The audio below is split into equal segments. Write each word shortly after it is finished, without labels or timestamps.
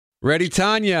Ready,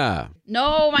 Tanya?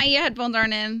 No, my headphones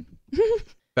aren't in.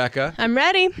 Becca? I'm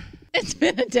ready. It's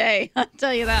been a day, I'll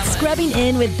tell you that much. Scrubbing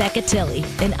In with Becca Tilley,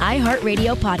 an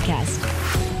iHeartRadio podcast.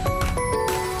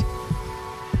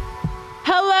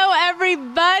 Hello,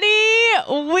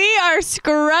 everybody. We are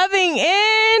scrubbing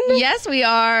in. Yes, we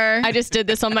are. I just did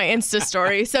this on my Insta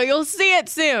story, so you'll see it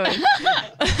soon.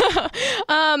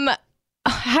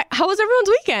 How was everyone's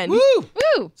weekend? Woo!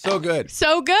 Woo! So good.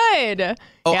 So good.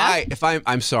 Oh, Yeah?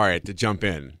 I'm sorry to jump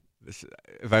in,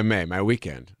 if I may, my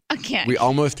weekend. Okay. We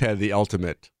almost had the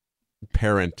ultimate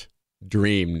parent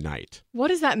dream night. What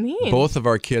does that mean? Both of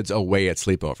our kids away at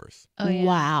sleepovers. Oh, yeah.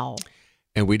 Wow.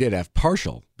 And we did have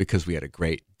partial because we had a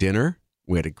great dinner,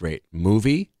 we had a great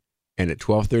movie, and at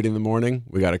 12:30 in the morning,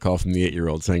 we got a call from the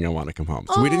 8-year-old saying, I want to come home.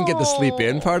 So we didn't get the sleep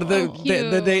in part of the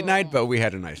date night, but we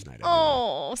had a nice night. Anyway.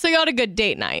 Oh, so you had a good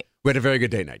date night. We had a very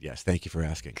good date night, yes. Thank you for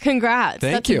asking. Congrats.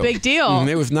 Thank That's you. a big deal.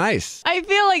 It was nice. I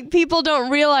feel like people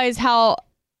don't realize how,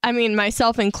 I mean,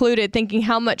 myself included, thinking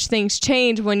how much things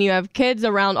change when you have kids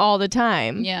around all the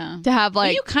time. Yeah. To have Well,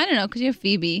 like, you kind of know because you have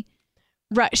Phoebe.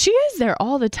 right, she is there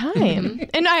all the time.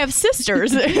 And I have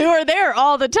sisters who are there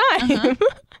all the time.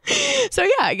 So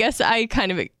yeah, I guess I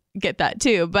kind of get that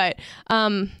too. But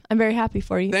I'm very happy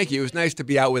for you. Thank you. It was nice to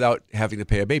be out without having to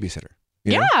pay a babysitter.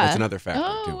 You know? Yeah. That's another factor,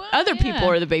 Oh, too. wow, Other yeah. people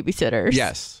are the babysitters.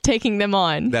 Yes. Taking them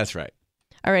on. That's right.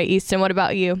 All right, Easton, what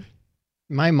about you?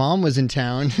 My mom was in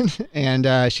town, and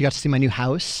she got to see my new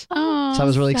house. Oh, So that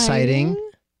was really exciting.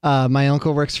 My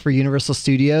uncle works for Universal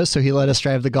Studios, so he let us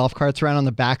drive the golf carts around on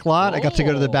the back lot. I got to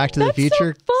go to the Back to the That's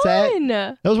Future so set. fun.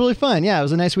 That was really fun. Yeah, it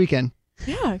was a nice weekend.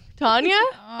 Yeah. Tanya?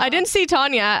 I didn't see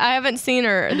Tanya. I haven't seen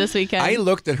her this weekend. I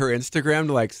looked at her Instagram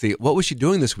to see what was she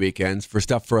doing this weekend for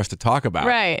stuff for us to talk about.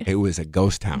 Right. It was a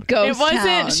ghost town. Ghost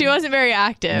town. She wasn't very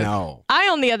active. No. I,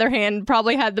 on the other hand,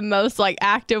 probably had the most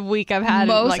active week I've had.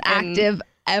 Most active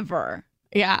ever.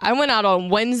 Yeah. I went out on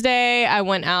Wednesday. I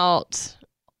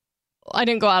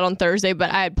didn't go out on Thursday, but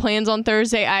I had plans on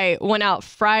Thursday. I went out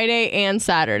Friday and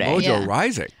Saturday. Mojo Yeah.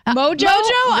 rising. Mojo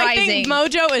I rising. think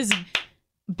Mojo is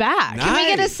back. Nice. Can we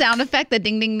get a sound effect? The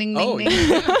ding, ding, ding, ding, Oh, ding.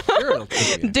 yeah. Sure, it'll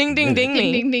take me a Ding, ding, minute. ding, Ding,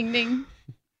 me. ding, ding, ding.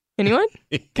 Anyone?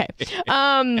 Okay.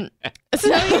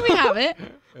 So here we have it.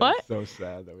 What? It's so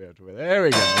sad that we have to wait. There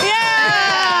we go.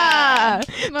 Yeah.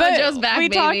 Mojo's back, we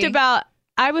baby. talked about,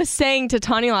 I was saying to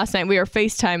Tanya last night, we were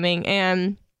FaceTiming,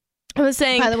 and I was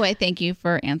saying, By the way, thank you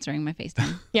for answering my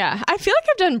FaceTime. yeah, I feel like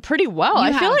I've done pretty well. You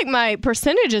I feel have. like my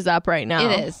percentage is up right now.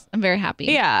 It is. I'm very happy.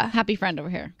 Yeah. Happy friend over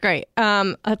here. Great.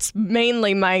 That's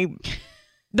mainly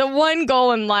the one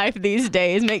goal in life these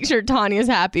days, make sure Tanya's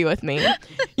happy with me.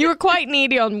 You were quite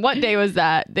needy on what day was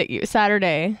that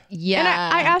Saturday? Yeah.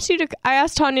 And I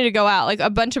asked Tanya to go out. Like a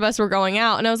bunch of us were going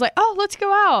out, and I was like, "Oh, let's go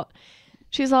out."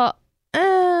 She's all,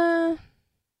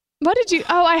 what did you?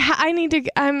 Oh,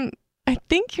 I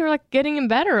think you're getting in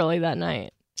bed early that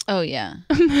night. Oh, yeah.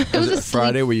 It was a sleep.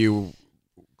 Friday, were you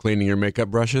cleaning your makeup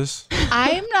brushes?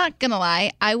 I'm not going to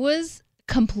lie. I was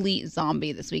complete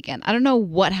zombie this weekend. I don't know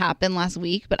what happened last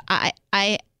week, but I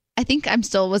think I'm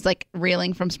still was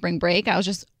reeling from spring break. I was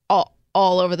just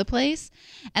all over the place.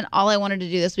 And all I wanted to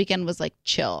do this weekend was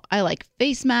chill. I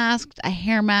face masked, I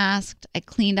hair masked, I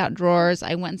cleaned out drawers,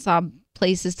 I went and saw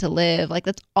places to live.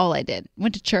 That's all I did.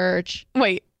 Went to church.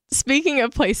 Wait, speaking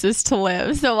of places to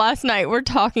live, so last night we're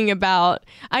talking about,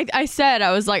 I said,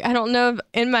 I was like, I don't know if,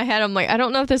 in my head, I'm like, I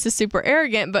don't know if this is super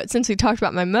arrogant, but since we talked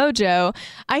about my mojo,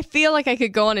 I feel like I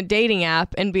could go on a dating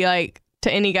app and be like,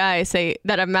 to any guy, say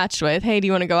that I've matched with, hey, do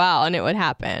you want to go out? And it would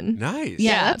happen. Nice.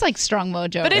 Yeah, that's strong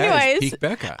mojo. But That is anyways, peak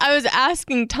Becca. I was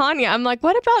asking Tanya, I'm like,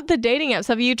 what about the dating apps?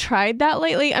 Have you tried that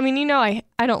lately? I mean, I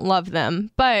don't love them,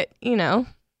 but,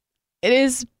 it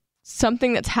is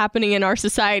something that's happening in our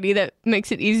society that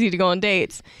makes it easy to go on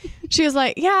dates. She was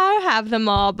like, yeah, I have them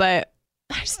all, but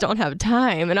I just don't have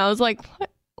time. And I was like, what?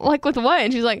 Like with what?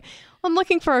 And she's like, I'm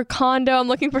looking for a condo. I'm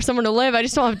looking for somewhere to live. I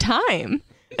just don't have time.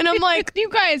 And I'm like, you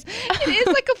guys, it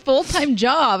is a full-time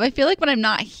job. I feel like when I'm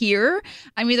not here,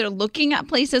 I'm either looking at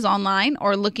places online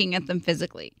or looking at them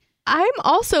physically. I'm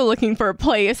also looking for a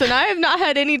place, and I have not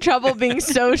had any trouble being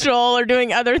social or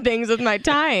doing other things with my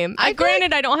time.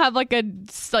 Granted, I don't have a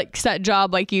set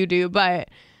job like you do, but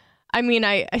I mean,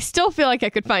 I still feel like I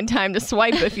could find time to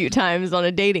swipe a few times on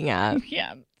a dating app.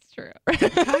 Yeah, it's true.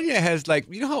 Tanya has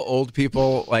you know how old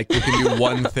people you can do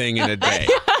one thing in a day.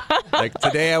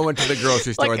 Today I went to the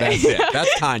grocery store. That's it.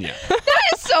 That's Tanya. That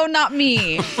is so not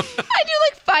me. I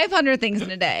do 500 things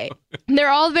in a day. They're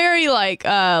all very like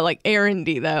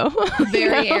errandy though.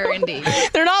 Very errandy.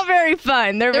 They're not very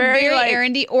fun. They're Very like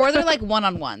errandy, or they're like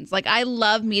one-on-ones. Like I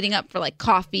love meeting up for like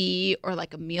coffee or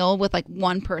like a meal with like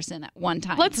one person at one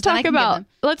time. Let's 'Cause then I talk can give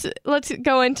about them- let's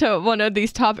go into one of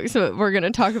these topics that we're going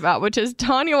to talk about, which is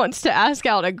Tanya wants to ask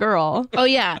out a girl. Oh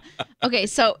yeah. Okay,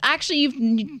 so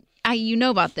actually you know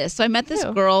about this. So I met this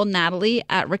Who? girl, Natalie,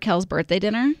 at Raquel's birthday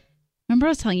dinner. Remember I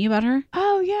was telling you about her?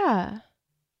 Oh yeah.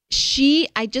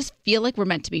 I just feel like we're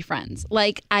meant to be friends.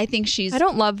 Like I think she's I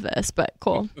don't love this, but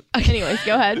cool. Anyways,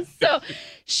 go ahead. So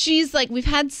she's like, we've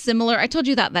had similar, I told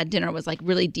you that dinner was like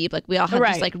really deep. Like we all had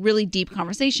Right. this like really deep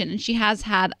conversation, and she has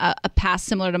had a past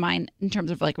similar to mine in terms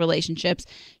of like relationships.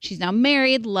 She's now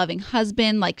married, loving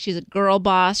husband. Like she's a girl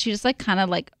boss. She just like kind of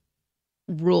like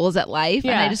rules at life.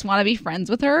 And I Yeah. just want to be friends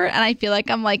with her. And I feel like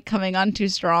I'm like coming on too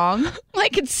strong.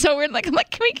 Like it's so weird. Like I'm like,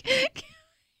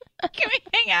 can we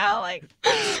hang out? Like,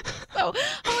 so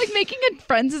I'm like making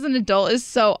friends as an adult is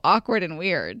so awkward and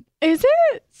weird. Is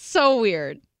it? So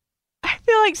weird. I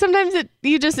feel like sometimes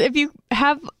if you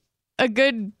have a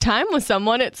good time with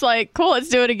someone, it's like, cool, let's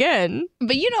do it again.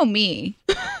 But you know me.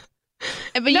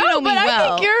 But you No, know me but I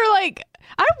well. think you're like,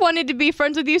 I wanted to be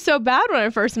friends with you so bad when I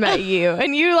first met you,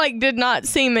 and you like did not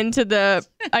seem into the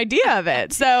idea of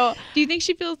it. So Do you think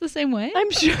she feels the same way?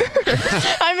 I'm sure.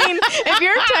 I mean, if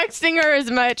you're texting her as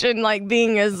much and like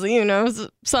being as,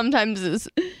 sometimes as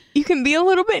you can be a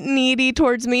little bit needy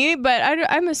towards me, but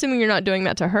I'm assuming you're not doing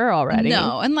that to her already.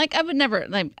 No, and like I would never.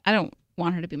 Like I don't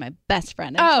want her to be my best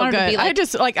friend. I just Oh, want her good. to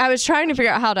be like, I was trying to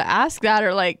figure out how to ask that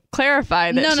or like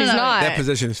clarify that No, no, she's no. not. That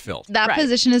position is filled. that Right.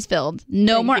 position is filled.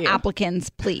 No Thank more you. applicants,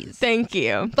 please. Thank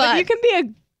you. But But- you can be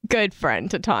a good friend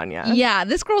to Tanya. Yeah,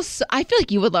 this girl. I feel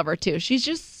like you would love her too. She's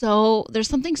just so. There's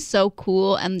something so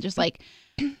cool and just like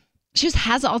she just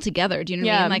has it all together. Do you know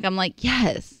what I Yeah. mean? Like I'm like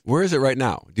yes. Where is it right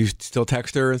now? Do you still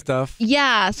text her and stuff?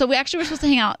 Yeah. So we actually were supposed to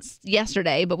hang out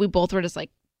yesterday, but we both were just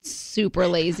like super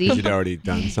lazy. You'd already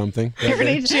done something. that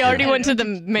day? She already went to the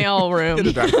mail room. Could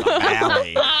have done the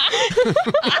valley.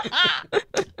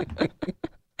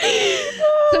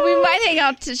 So we might hang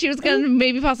out. She was going to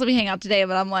maybe possibly hang out today,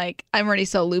 but I'm like, I'm already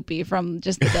so loopy from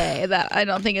just the day that I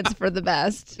don't think it's for the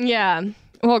best. Yeah.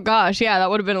 Well, gosh, yeah, that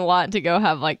would have been a lot to go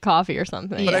have like coffee or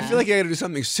something. But I Yeah. feel like you got to do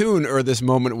something soon, or this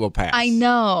moment will pass. I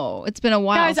know. It's been a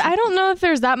while. Guys, I don't know if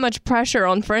there's that much pressure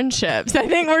on friendships. I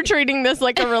think we're treating this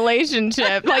like a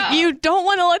relationship. Like you don't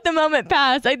want to let the moment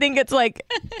pass. I think it's like,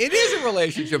 It is a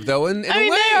relationship, though. In I a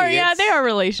mean, way. they are. Yeah, It's- they are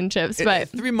relationships. But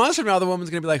 3 months from now, the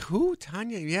woman's gonna be like, "Who?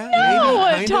 Tanya? Yeah, no,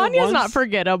 maybe, kinda, Tanya's once." not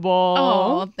forgettable.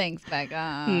 Oh, thanks,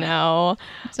 Becca. No.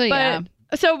 So yeah.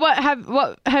 But so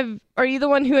are you the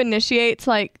one who initiates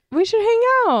like we should hang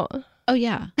out? Oh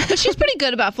yeah. But she's pretty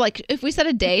good about like if we set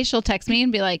a day, she'll text me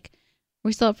and be like,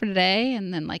 "We still up for today?"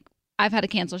 And then like I've had to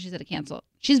cancel. She's had to cancel.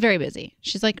 She's very busy.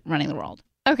 She's like running the world.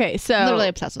 Okay, so Literally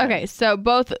obsessed with her. Okay, so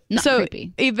both Not so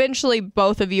creepy. eventually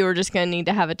both of you are just going to need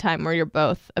to have a time where you're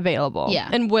both available Yeah.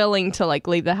 and willing to like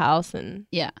leave the house and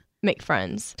Yeah. make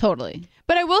friends. Totally.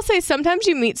 But I will say sometimes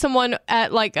you meet someone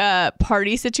at like a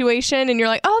party situation and you're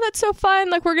like, "Oh, that's so fun.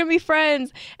 Like we're going to be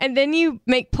friends." And then you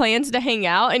make plans to hang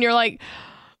out and you're like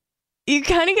you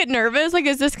kind of get nervous like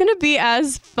is this going to be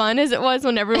as fun as it was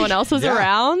when everyone else was Yeah.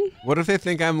 around? What if they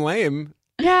think I'm lame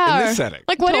Yeah. in this setting?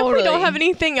 Like what if we Totally. don't have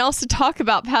anything else to talk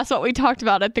about past what we talked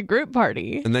about at the group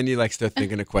party? And then you like start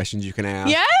thinking of questions you can ask.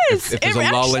 Yes. If there's a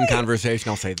lull in conversation,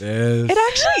 I'll say this. It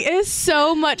actually is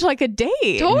so much like a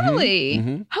date. Totally.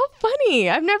 Mhm. How funny.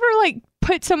 I've never like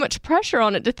put so much pressure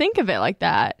on it to think of it like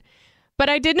that. But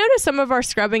I did notice some of our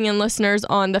Scrubbing In listeners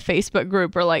on the Facebook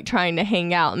group are like trying to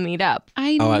hang out and meet up.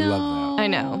 I know. Oh, I love that. I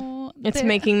know. It's They're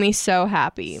making me so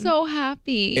happy. so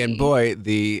happy. And boy,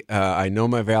 the I know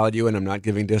my value and I'm not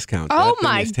giving discounts. Oh That thing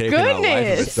my has taken a life of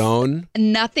goodness. its own.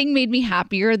 Nothing made me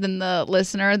happier than the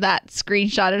listener that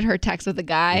screenshotted her text with a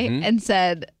guy and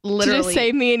said, to literally, just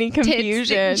save me any tits.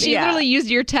 confusion. She Yeah. literally used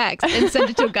your text and sent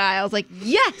it to a guy. I was like,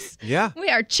 yes, Yeah. we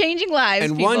are changing lives.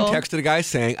 And people. one texted a guy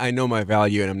saying, "I know my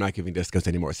value and I'm not giving discounts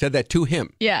anymore." Said that to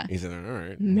him. Yeah. He said, "All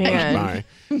right, Man. bye."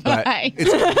 But Bye.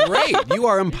 it's great. You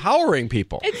are empowering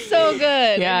people. It's so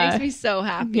good. Yeah. It makes me so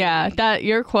happy. Yeah, that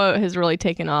your quote has really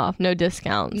taken off. No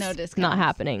discounts. No discounts. Not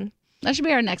happening. That should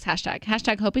be our next hashtag.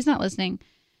 Hashtag hope he's not listening.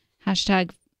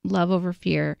 Hashtag love over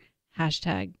fear.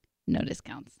 Hashtag no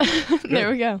discounts.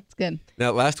 There we go. It's good.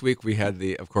 Now, last week we had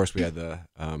the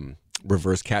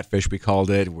reverse catfish. We called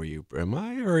it. Am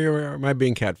I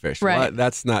being catfished? Right.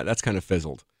 Well, that's kind of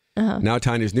fizzled. Uh-huh. Now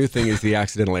Tanya's new thing is the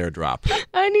accidental airdrop.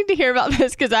 I need to hear about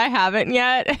this because I haven't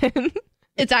yet.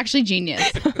 It's actually genius.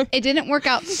 It didn't work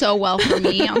out so well for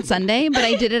me on Sunday, but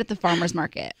I did it at the farmer's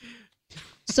market.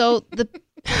 So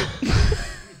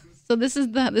so this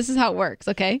is how it works,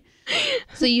 okay?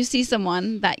 So you see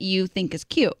someone that you think is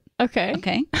cute, Okay.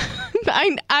 okay?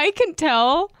 I can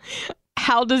tell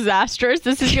how disastrous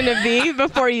this is going to be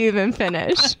before you even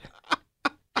finish.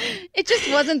 It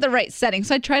just wasn't the right setting.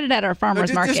 So I tried it at our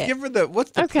farmer's market. Just give her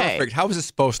what's the Okay. perfect, how is it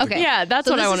supposed to Okay. go? Yeah, that's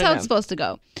so what I this want is to how know. it's supposed to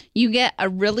go. You get a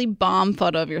really bomb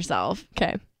photo of yourself,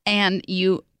 Okay. and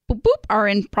you boop, boop, are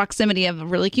in proximity of a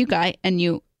really cute guy, and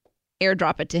you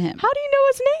airdrop it to him. How do you know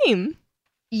his name?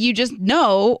 You just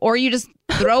know, or you just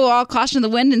throw all caution to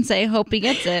the wind and say, hope he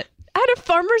gets it. At a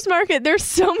farmer's market, there's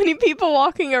so many people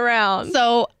walking around.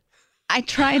 So I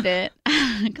tried it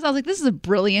because I was like, this is a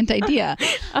brilliant idea.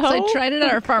 So I tried it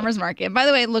at our farmer's market. By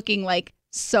the way, looking like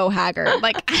so haggard.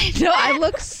 Like, I know I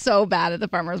look so bad at the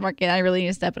farmer's market. I really need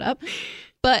to step it up.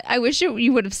 But I wish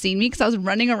you would have seen me because I was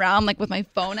running around like with my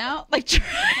phone out, like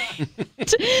trying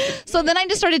So then I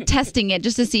just started testing it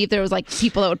just to see if there was like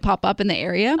people that would pop up in the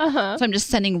area. Uh-huh. So I'm just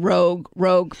sending rogue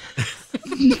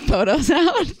photos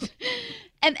out.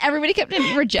 And everybody kept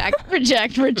hitting reject. I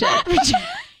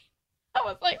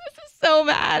was like, this is so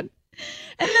bad.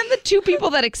 And then the two people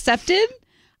that accepted,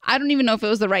 I don't even know if it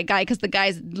was the right guy because the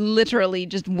guys literally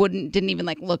just didn't even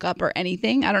like look up or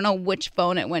anything. I don't know which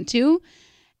phone it went to.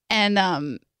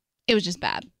 And it was just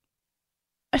bad.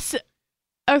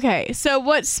 Okay, so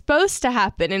what's supposed to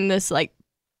happen in this like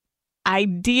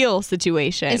ideal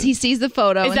situation Is he sees the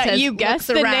photo is and that says, you guess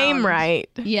looks the around. name right.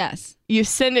 Yes. You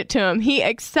send it to him. He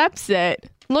accepts it,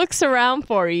 looks around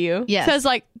for you, Yes. says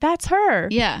like, that's her.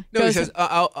 Yeah. No, he Goes- says,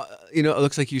 it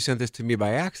looks like you sent this to me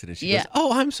by accident. She Yeah. goes,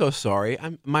 oh, I'm so sorry.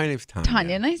 My name's Tanya.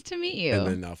 Tanya, nice to meet you. And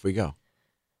then off we go.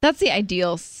 That's the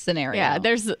ideal scenario. Yeah,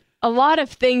 there's a lot of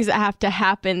things that have to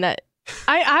happen that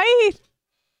I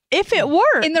if it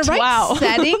works. in the right wow.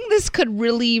 setting, this could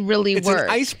really, really It's work. an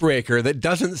icebreaker that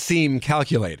doesn't seem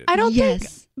calculated. I don't think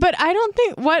Yes. but I don't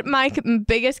think what my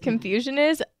biggest confusion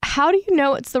is, how do you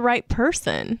know it's the right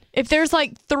person? If there's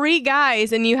like 3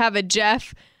 guys and you have a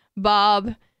Jeff,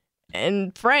 Bob,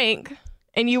 and Frank,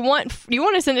 and you want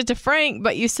to send it to Frank,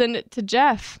 but you send it to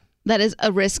Jeff. That is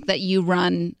a risk that you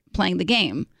run playing the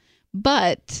game.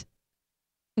 But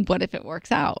what if it works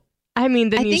out? I mean,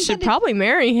 then I you think should that probably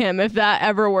marry him if that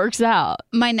ever works out.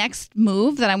 My next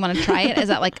move that I want to try it is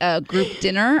at like a group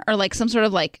dinner or like some sort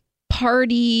of like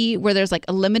party where there's like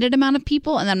a limited amount of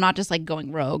people and I'm not just like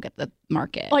going rogue at the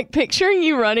market. Like picturing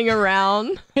you running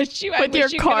around with your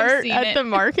cart at the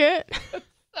market.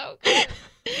 So good.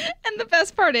 And the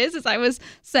best part is I was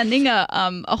sending a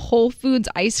Whole Foods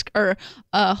or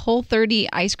a Whole30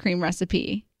 ice cream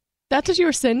recipe. That's what you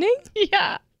were sending?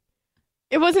 Yeah.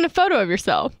 It wasn't a photo of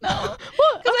yourself. No. Well,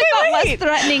 Because I felt less wait.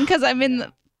 threatening because I'm in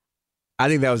the... I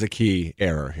think that was a key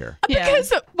error here.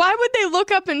 Because why would they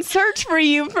look up and search for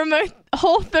you from a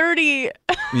Whole30?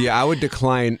 Yeah, I would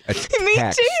decline a Me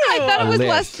text. too. I thought it was list.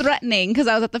 less threatening because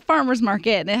I was at the farmer's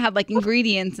market and it had like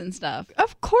ingredients and stuff.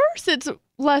 Of course it's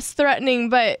less threatening,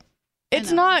 but it's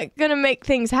know. not going to make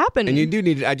things happen. And you do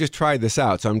need. I just tried this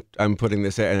out, so I'm putting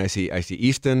this, and I see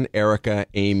Easton, Erica,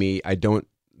 Amy.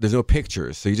 There's no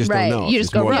pictures, so you just Right. don't know. You if just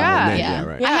it's go more than rogue. one name. Yeah.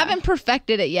 Right. Yeah. I haven't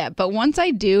perfected it yet, but once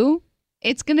I do,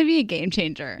 it's going to be a game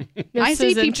changer. I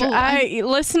see people.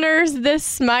 Listeners,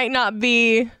 this might not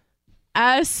be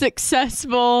as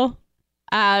successful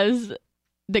as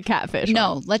the catfish.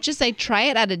 No, let's just say try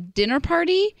it at a dinner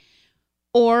party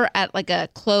or at like a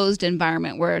closed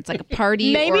environment where it's like a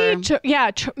party. Maybe,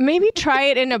 or maybe try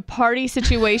it in a party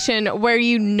situation where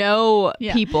you know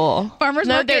Yeah. people. farmers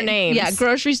know market. their names. Yeah,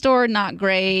 grocery store, not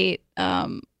great.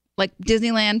 Like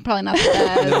Disneyland, probably not the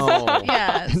best. No.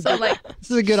 Yeah, so like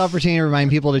This is a good opportunity to remind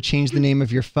people to change the name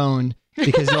of your phone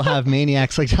because you'll have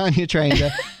maniacs like Tanya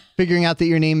figuring out that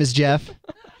your name is Jeff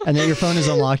and that your phone is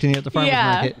unlocked and you're at the farmer's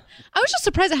Yeah. market. I was just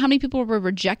surprised at how many people were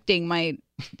rejecting my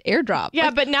airdrop. Yeah,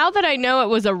 Like, but now that I know it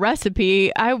was a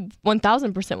recipe, I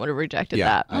 1000% would have rejected Yeah,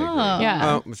 that. I agree. Oh.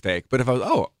 Yeah. Oh, mistake. But if I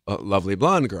was, a lovely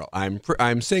blonde girl,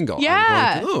 I'm single. I'm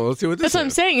Yeah. going to, let's see what this That's what I'm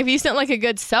is. saying. If you sent like a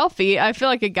good selfie, I feel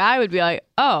like a guy would be like,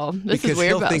 "Oh, this Because is weird."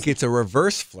 he'll about think it's a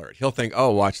reverse flirt. He'll think,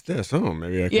 oh, watch this. Oh,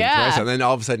 maybe I can Yeah. try something. And then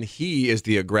all of a sudden, he is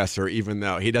the aggressor, even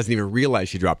though he doesn't even realize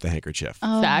she dropped the handkerchief.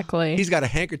 oh. exactly. He's got a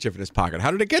handkerchief in his pocket. How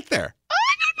did it get there?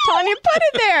 Tanya put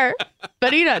it there,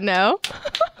 but he doesn't know.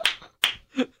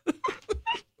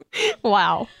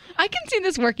 Wow. I can see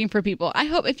this working for people. I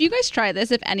hope if you guys try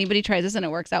this, if anybody tries this and it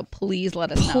works out, please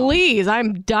let us know. Please,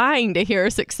 I'm dying to hear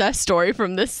a success story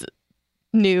from this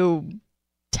new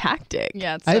tactic.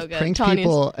 Yeah, it's so I've good. pranked Tanya's-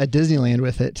 people at Disneyland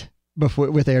with it before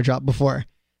with airdrop before.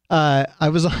 I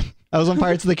was on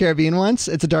Pirates of the Caribbean once.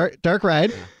 It's a dark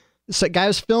ride. So guy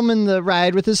was filming the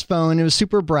ride with his phone. It was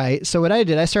super bright. So what I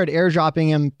did, I started airdropping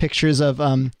him pictures of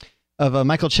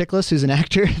Michael Chiklis, who's an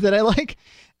actor that I like,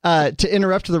 to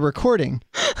interrupt the recording.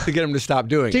 To get him to stop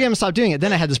doing it. To get him to stop doing it.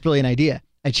 Then I had this brilliant idea.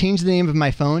 I changed the name of my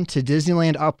phone to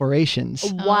Disneyland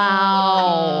Operations.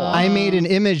 Wow. I made an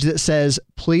image that says,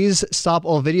 please stop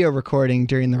all video recording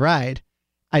during the ride.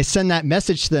 I send that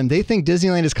message to them. They think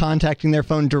Disneyland is contacting their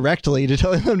phone directly to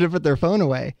tell them to put their phone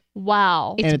away.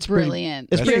 Wow. And It's brilliant.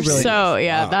 It's pretty You're brilliant. so,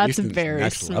 yeah, Wow, that's Houston's very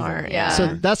next level. smart. Yeah. Yeah. So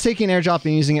that's taking airdrop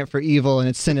and using it for evil, and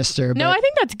it's sinister. No, but- I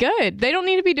think that's good. They don't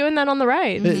need to be doing that on the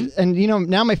ride. And you know,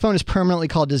 now my phone is permanently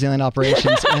called Disneyland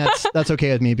Operations, and that's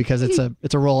okay with me because it's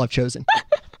a role I've chosen.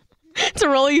 It's a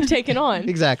role you've taken on.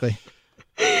 Exactly.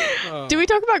 Do we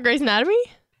talk about Grey's Anatomy?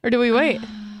 Or do we wait?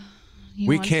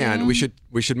 We can.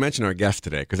 We should mention our guest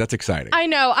today because that's exciting. I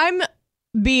know. I'm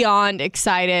beyond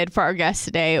excited for our guest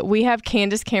today. We have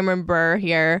Candace Cameron Burr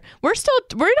here. We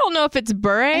don't know if it's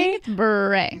Burre. I think it's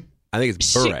beret. I think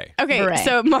it's Bure. Okay, Bure.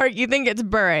 so Mark, you think it's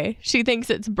Burre. She thinks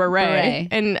it's Bure. Bure.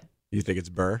 And You think it's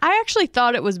Burr? I actually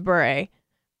thought it was Burre.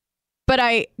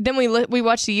 But then we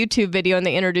watched a YouTube video and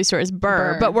they introduced her as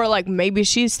Burr. Burr. But we're like, maybe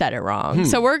she said it wrong.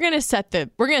 So we're gonna set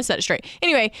it straight.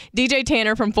 Anyway, DJ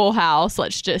Tanner from Full House,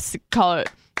 let's just call it.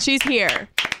 She's here.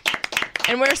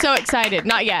 And we're so excited.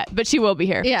 Not yet, but she will be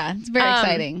here. Yeah, it's very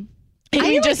exciting.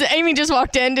 Amy just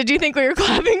walked in. Did you think we were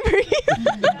clapping for you?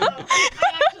 I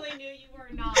actually knew you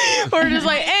were not. We're just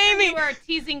like, Amy. You were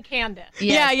teasing Candace.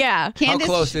 Yeah, Yes. yeah. How Candace,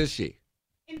 close is she?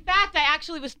 In fact, I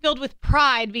actually was filled with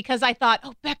pride because I thought,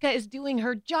 oh, Becca is doing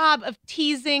her job of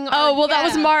teasing. Oh, well, that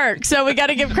was Mark. Mark. So we got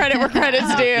to give credit where credit's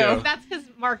Yeah. due. That's because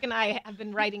Mark and I have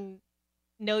been writing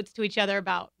notes to each other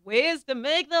about ways to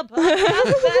make the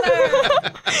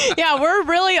podcast better. Yeah, we're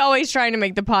really always trying to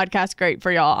make the podcast great for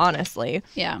y'all, honestly.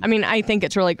 Yeah. I mean, I think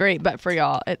it's really great, but for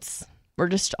y'all, we're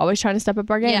just always trying to step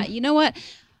up our game. Yeah, you know what?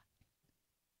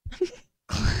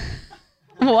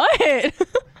 What?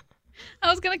 I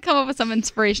was going to come up with some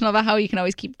inspirational about how you can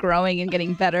always keep growing and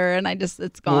getting better, and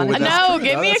it's gone. Well, And that's No, true,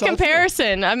 give though. me a That's all true.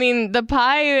 comparison. I mean, the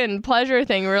pie and pleasure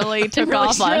thing really took really,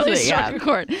 off last really week. struck Yeah. a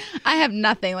chord. I have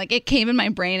nothing. Like, it came in my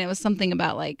brain. It was something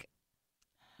about, like,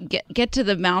 get to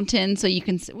the mountain so you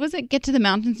can get to the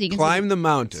mountain so you can Climb the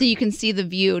mountain. so you can see the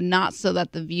view, not so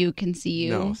that the view can see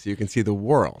you. No, so you can see the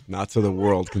world, not so the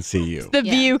world can see you. The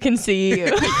Yeah. view can see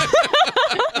you.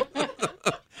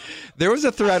 There was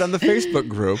a thread on the Facebook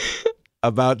group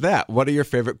about that. What are your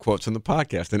favorite quotes from the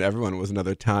podcast? And everyone was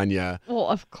another Tanya Well,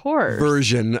 of course.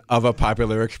 version of a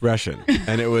popular expression.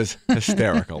 And it was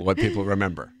hysterical what people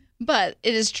remember. But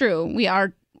it is true. We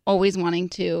are always wanting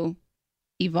to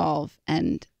evolve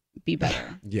and be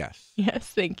better Yes. Yes,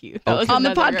 thank you. Okay. was on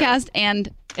the another podcast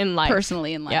and in life.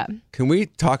 personally in life. Yeah. Can we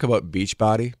talk about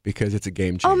Beachbody? Because it's a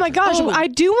game changer. Oh my gosh, Oh. I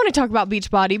do want to talk about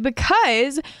Beachbody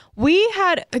because we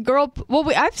had a girl. Well,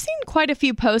 I've seen quite a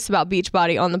few posts about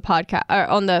Beachbody on the podcast or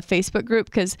on the Facebook group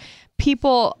because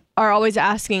people are always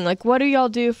asking like, "What do y'all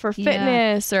do for Yeah.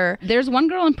 fitness?" Or There's one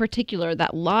girl in particular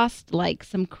that lost like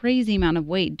some crazy amount of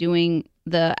weight doing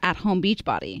the at-home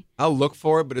Beachbody. I'll look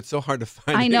for it, but it's so hard to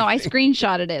find. I know. I anything.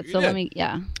 screenshotted it. So Yeah. let me.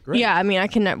 Yeah. Great. yeah, I mean, I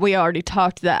can. We already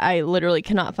talked that I literally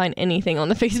cannot find anything on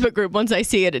the Facebook group. Once I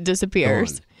see it, it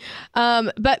disappears.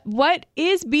 But what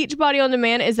is Beachbody on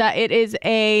Demand is that it is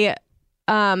a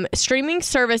streaming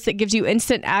service that gives you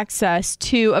instant access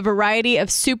to a variety of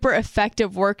super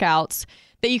effective workouts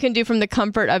that you can do from the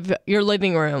comfort of your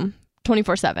living room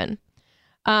 24/7.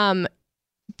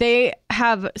 They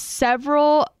have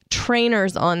several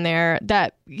trainers on there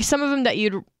that some of them that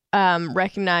you'd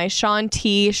recognize. Sean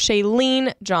T,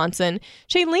 Shailene Johnson.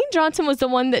 Shailene Johnson was the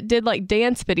one that did like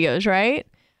dance videos, right?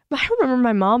 I remember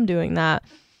my mom doing that.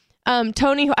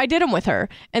 Tony, I did them with her.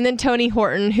 And then Tony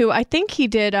Horton, who I think he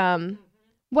did,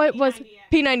 what was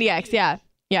P90X? Yeah.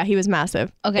 Yeah, he was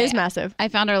massive. Okay. Is massive. I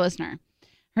found our listener.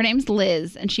 Her name's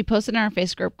Liz, and she posted in our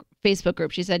Facebook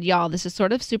group. She said, "Y'all, this is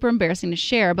sort of super embarrassing to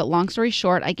share, but long story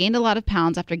short, I gained a lot of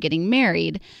pounds after getting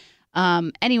married.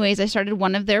 Anyways, I started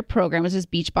one of their programs, this is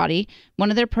Beachbody. One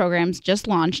of their programs just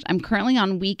launched. I'm currently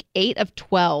on week 8 of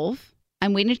 12.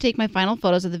 I'm waiting to take my final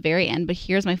photos at the very end, but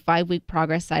here's my 5-week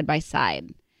progress side by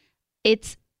side.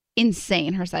 It's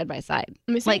insane, her side by side.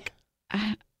 Let me see. Like,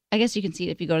 I guess you can see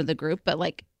it if you go to the group, but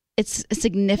like, it's a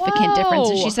significant difference.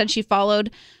 And Whoa. she said she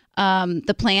followed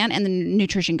the plan and the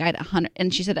nutrition guide 100,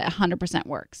 and she said it 100%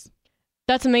 works.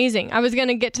 That's amazing. I was going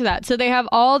to get to that. So they have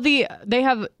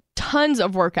tons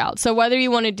of workouts. So whether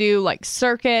you want to do like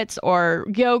circuits or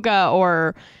yoga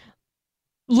or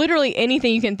literally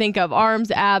anything you can think of, arms,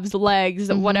 abs,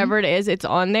 legs, whatever it is, it's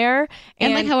on there.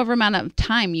 And like however amount of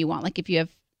time you want. Like if you have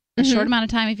a short amount of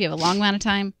time, if you have a long amount of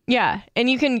time. Yeah, and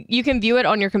you can view it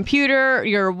on your computer,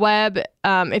 your web,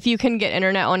 if you can get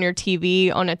internet on your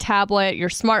TV, on a tablet, your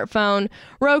smartphone,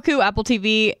 Roku, Apple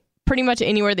TV, pretty much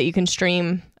anywhere that you can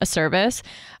stream a service.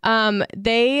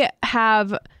 They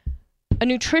have a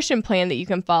nutrition plan that you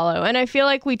can follow. And I feel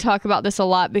like we talk about this a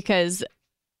lot because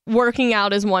working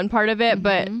out is one part of it,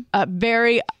 but a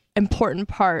very important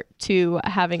part to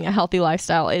having a healthy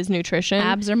lifestyle is nutrition.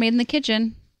 Abs are made in the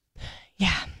kitchen.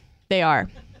 Yeah, they are.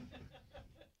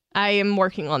 I am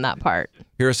working on that part.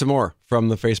 Here are some more from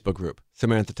the Facebook group.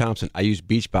 Samantha Thompson, I use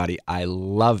Beachbody. I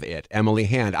love it. Emily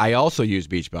Hand, I also use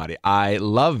Beachbody. I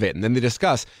love it. And then they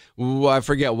discuss, I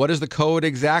forget, what is the code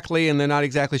exactly? And they're not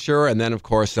exactly sure. And then, of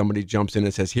course, somebody jumps in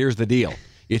and says, here's the deal.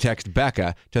 You text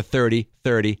Becca to 30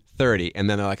 30 30. And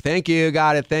then they're like, thank you,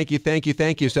 got it. Thank you, thank you,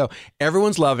 thank you. So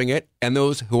everyone's loving it. And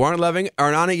those who aren't loving it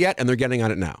aren't on it yet, and they're getting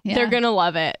on it now. Yeah. They're going to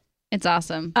love it. It's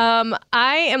awesome.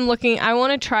 I want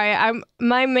to try it.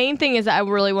 My main thing is that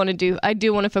I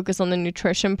do want to focus on the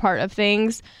nutrition part of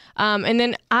things. And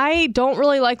then I don't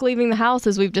really like leaving the house,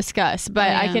 as we've discussed,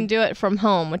 but I can do it from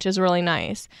home, which is really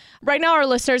nice. Right now, our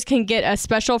listeners can get a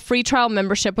special free trial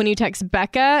membership when you text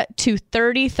Becca to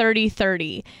 30 30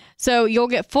 30. So you'll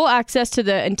get full access to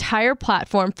the entire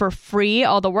platform for free.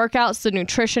 All the workouts, the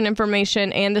nutrition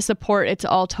information, and the support, it's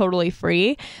all totally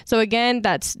free. So again,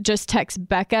 that's just text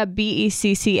Becca,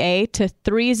 BECCA, to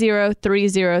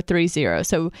 303030.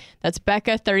 So that's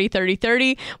Becca 30 30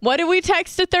 30. What did we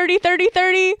text to 30 30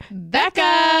 30?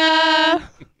 Becca!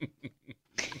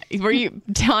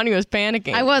 Tanya was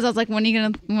panicking. I was like, when are we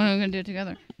gonna do it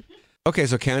together? Okay,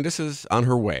 so Candace is on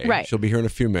her way. Right. She'll be here in a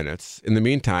few minutes. In the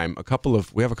meantime,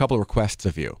 we have a couple of requests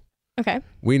of you. Okay.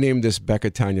 We named this Becca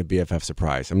Tanya BFF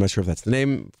Surprise. I'm not sure if that's the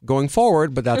name going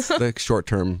forward, but that's the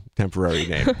short-term temporary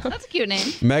name. That's a cute name.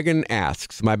 Megan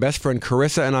asks, my best friend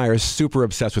Carissa and I are super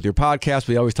obsessed with your podcast.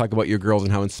 We always talk about your girls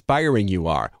and how inspiring you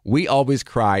are. We always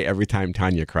cry every time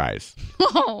Tanya cries.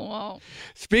 Oh, wow.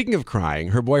 Speaking of crying,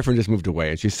 her boyfriend just moved away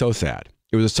and she's so sad.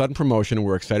 It was a sudden promotion and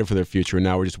we're excited for their future, and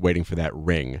now we're just waiting for that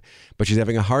ring. But she's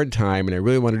having a hard time and I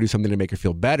really want to do something to make her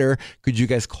feel better. Could you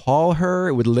guys call her?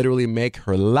 It would literally make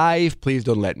her life. Please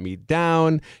don't let me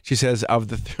down. She says,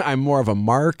 I'm more of a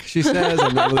Mark, she says.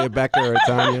 I'm not really a Becca or a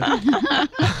Tanya.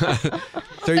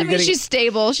 So That means she's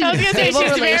stable. She's in a stable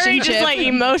she's very relationship. just like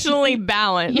emotionally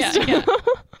balanced. Yeah.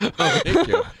 Oh, thank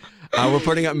you. We're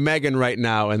putting up Megan right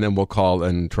now, and then we'll call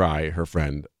and try her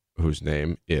friend, whose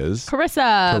name is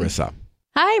Carissa.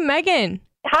 Hi, Megan.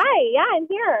 Hi, yeah, I'm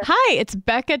here. Hi, it's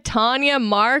Becca, Tanya,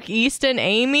 Mark, Easton,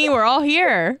 Amy. We're all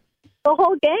here. The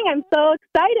whole gang. I'm so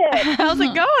excited. How's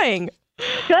it going?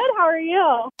 Good. How are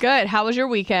you? Good. How was your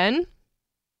weekend?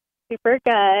 Super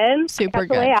good. Super I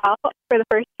got to lay out for the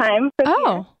first time.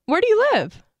 Where do you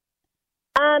live?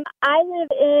 I live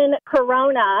in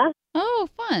Corona. Oh,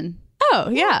 fun. Oh,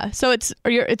 yeah. So it's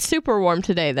super warm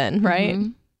today then, right? Mm-hmm.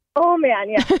 Oh man,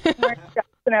 yeah. More stress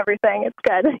and everything. It's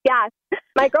good. Yeah.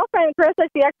 My girlfriend Carissa,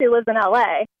 she actually lives in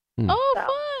LA.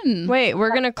 Oh, fun. Wait, we're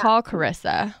going to call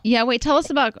Carissa. Yeah, wait, tell us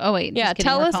about, Yeah,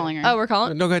 tell we're us. calling her. Oh, we're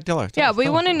calling? No, go ahead, tell her. Yeah, we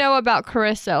want to know about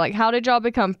Carissa. Like, how did y'all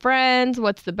become friends?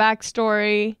 What's the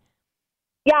backstory?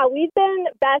 Yeah, we've been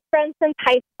best friends since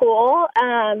high school.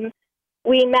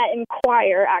 We met in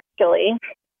choir, actually.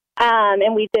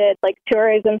 And we did, like,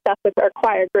 tours and stuff with our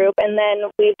choir group. And then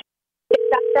we've been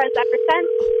best friends ever since.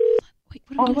 Wait,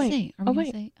 what are we going to say? Are we going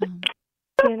to say?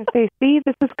 Anastasia,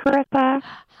 this is Carissa.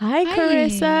 Hi,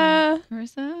 Carissa.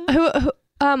 Carissa?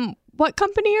 What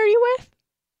company are you with?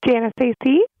 Janice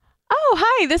AC. Oh,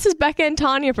 hi. This is Becca and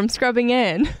Tanya from Scrubbing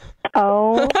In.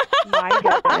 Oh my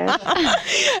goodness.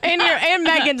 and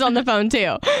Megan's on the phone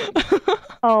too.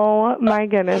 Oh my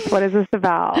goodness. What is this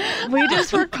about? We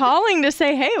just were calling to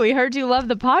say, hey, we heard you love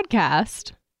the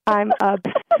podcast. I'm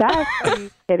obsessed. Are you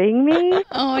kidding me?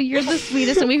 Oh, you're the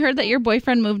sweetest. And we heard that your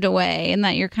boyfriend moved away and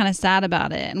that you're kind of sad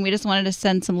about it. And we just wanted to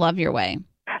send some love your way.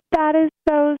 That is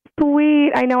so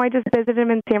sweet. I know I just visited him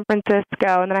in San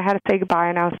Francisco and then I had to say goodbye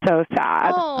and I was so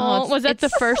sad. Oh, was that the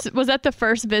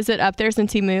first visit up there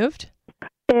since he moved?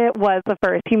 It was the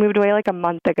first. He moved away like a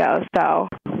month ago, so.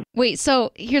 Wait,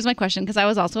 so here's my question, because I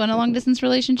was also in a long distance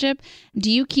relationship.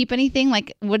 Do you keep anything?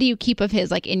 Like, what do you keep of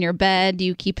his? Like, in your bed? Do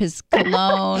you keep his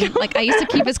cologne? Like, I used to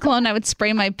keep his cologne. I would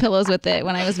spray my pillows with it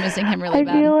when I was missing him really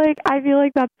bad. I feel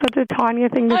like that's such a Tanya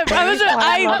thing to say.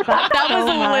 That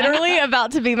was literally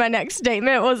about to be my next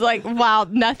statement. Was like, wow,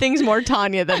 nothing's more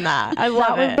Tanya than that. I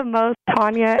love it. That was the most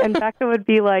Tanya, and Becca would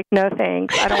be like, no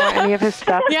thanks. I don't want any of his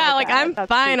stuff. Yeah, like I'm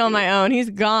fine on my own. He's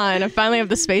gone. I finally have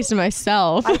the space to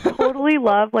myself. I totally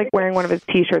love like wearing one of his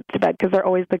T-shirts to bed because they're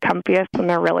always the comfiest when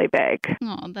they're really big.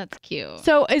 Oh, that's cute.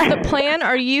 So is the plan,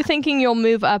 are you thinking you'll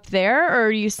move up there, or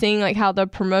are you seeing like how the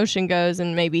promotion goes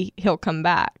and maybe he'll come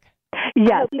back?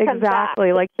 Yes, he comes exactly.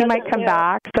 back. Like he might Doesn't come he?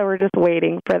 back, so we're just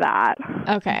waiting for that.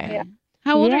 Okay. Yeah.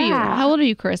 How old are you? Yeah. How old are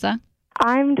you, Carissa?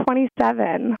 I'm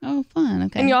 27. Oh, fun.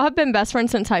 Okay. And y'all have been best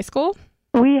friends since high school?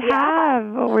 We Yeah.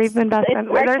 have. We've been best friends.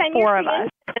 Our There's 10-year 4 of us.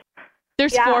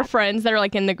 There's Yeah. 4 friends that are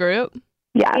like in the group.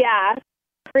 Yeah. Yeah.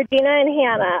 Regina and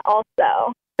Hannah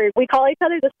also. We call each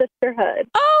other the sisterhood.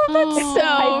 Oh, that's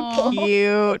Oh. so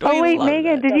cute. Oh, We wait, love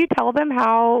Megan, it. did you tell them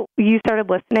how you started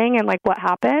listening and like what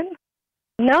happened?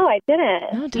 No, I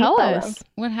didn't. No, You tell them. us.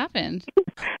 What happened?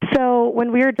 So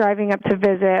when we were driving up to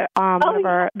visit one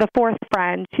of the 4th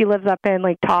friend, she lives up in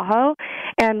Lake Tahoe,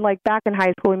 and like back in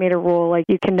high school we made a rule like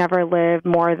you can never live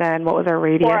more than, what was our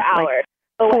radius? 4 hours. Like,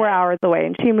 away. 4 hours away,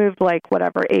 and she moved like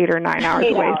whatever 8 or 9 hours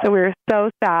 8 away. hours. So we were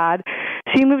so sad.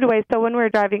 She moved away. So when we were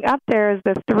driving up there,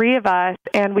 there's the 3 of us,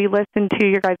 and we listened to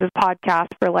your guys' podcast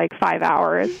for like 5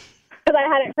 hours. Because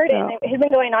I hadn't heard it. And it had been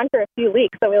going on for a few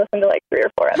weeks, so we listened to like 3 or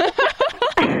 4 of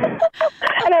them.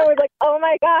 And I was like, oh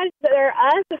my gosh, they're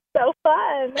us. It's so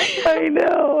fun. I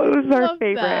know, it was our Love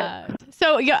favorite. that.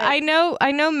 So yeah, I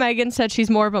know Megan said she's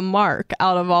more of a Mark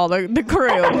out of all the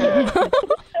crew.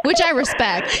 Which I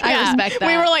respect. I Yeah. respect that.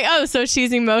 We were like, oh, so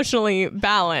she's emotionally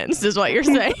balanced is what you're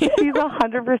saying. She's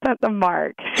 100% the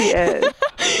Mark. She is.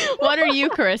 What are you,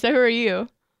 Carissa? Who are you?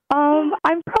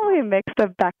 I'm probably a mix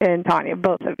of Becca and Tanya,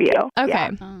 both of you. Okay. Yeah.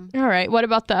 Oh. All right. What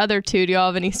about the other 2? Do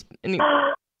y'all have any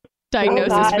diagnosis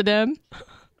God. for them?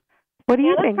 What do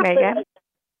you Hannah's think, probably- Megan?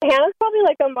 Hannah's probably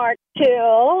like a Mark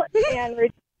too, and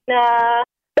Regina,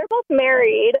 they're both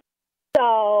married,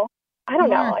 so I don't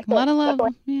know. Mark, I a lot of love.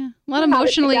 definitely- Yeah. A lot of Have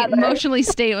it together.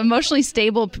 emotionally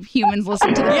stable humans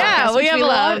listen to the Yeah, podcast, we which have a lot.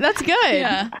 love. That's good.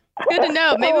 Yeah. Good to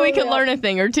know. Maybe we could yeah. learn a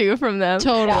thing or 2 from them.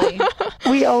 Totally.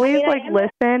 We always I like am-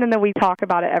 listen and then we talk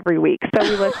about it every week. So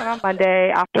we listen on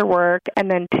Monday after work, and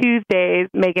then Tuesdays,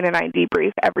 Megan and I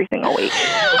debrief every single week.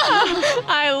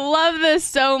 I love this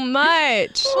so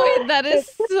much. Wait, that is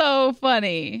so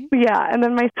funny. Yeah, and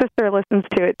then my sister listens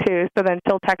to it too. So then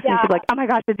she'll text me, Yeah. she's like, "Oh my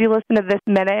gosh, did you listen to this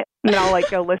minute?" And then I'll like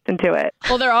go listen to it.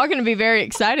 Well, they're all going to be very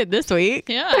excited this week.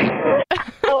 Yeah.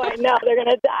 Oh, I know they're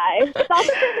gonna die. It's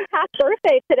also Chris's half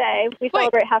birthday today. We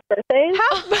celebrate half birthdays.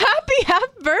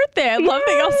 Happy birthday. I love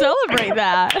that y'all celebrate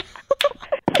that.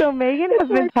 So Megan has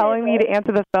been telling me to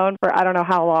answer the phone for I don't know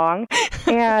how long,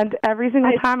 and every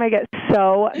single time I get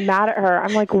so mad at her.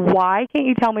 I'm like, "Why can't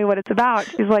you tell me what it's about?"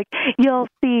 She's like, "You'll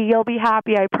see, you'll be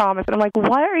happy, I promise." And I'm like,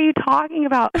 "What are you talking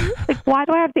about? Like, why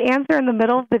do I have to answer in the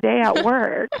middle of the day at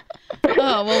work?"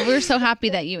 Oh, well, we're so happy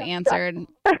that you answered.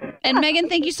 And Megan,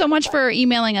 thank you so much for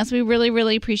emailing us. We really,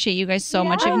 really appreciate you guys so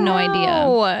much. You have no idea.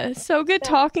 Oh, so good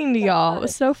talking to y'all. It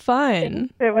was so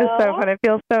fun. It was so fun. It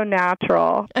feels so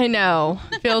natural. I know.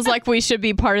 Feels like we should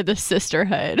be part of the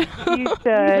sisterhood. You should.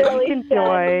 really You can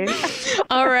join.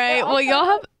 All right. Well, y'all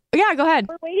have. Yeah, go ahead.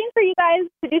 We're waiting for you guys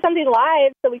to do something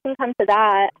live so we can come to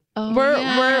that. Oh, We're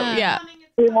yeah. yeah.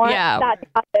 We want Yeah. that to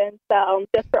happen. So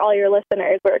just for all your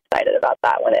listeners, we're excited about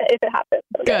that if it happens.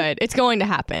 Good. It's going to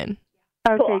happen.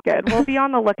 Okay, Cool. good. We'll be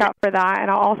on the lookout for that, and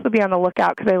I'll also be on the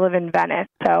lookout because I live in Venice,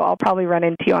 so I'll probably run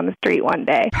into you on the street one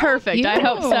day. Perfect. I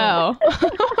hope so.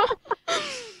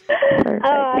 Perfect.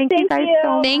 Thank you thank guys you. so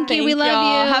much. Thank you. We love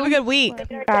y'all. you. Have a good week.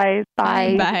 guys.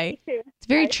 Bye. Bye. It's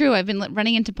very true. I've been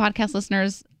running into podcast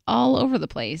listeners all over the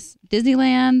place.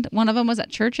 Disneyland. One of them was at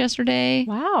church yesterday.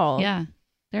 Wow. Yeah.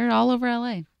 They're all over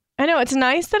LA. I know it's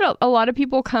nice that a lot of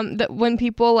people come that when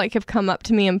people like have come up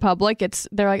to me in public,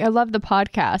 they're like, I love the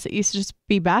podcast. It used to just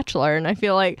be Bachelor, and I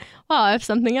feel like, wow, I have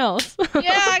something else.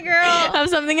 Yeah, girl. I have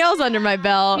something else under my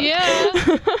belt.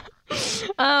 Yeah.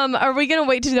 Are we gonna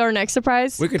wait to do our next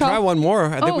surprise? We could call? try one more.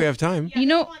 I think Oh. we have time. You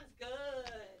know,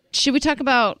 should we talk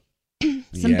about some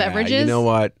Yeah, beverages? You know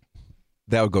what?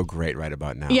 That would go great right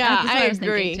about now. Yeah, That's what I I was thinking,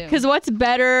 agree. too. Because what's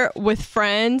better with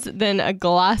friends than a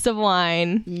glass of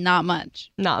wine? Not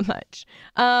much. Not much.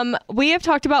 We have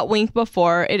talked about Wink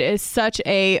before. It is such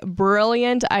a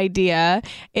brilliant idea.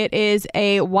 It is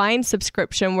a wine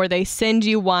subscription where they send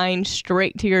you wine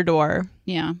straight to your door.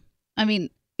 Yeah. I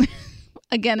mean,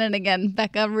 again and again,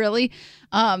 Becca, really.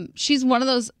 She's one of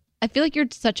those I feel like you're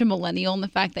such a millennial in the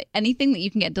fact that anything that you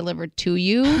can get delivered to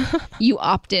you, you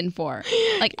opt in for.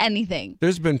 Like anything.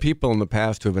 There's been people in the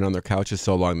past who have been on their couches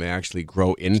so long they actually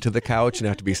grow into the couch and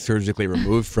have to be surgically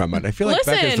removed from it. I feel like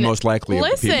Becca's the most likely of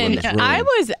the people in this room. I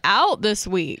was out this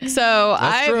week, so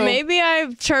maybe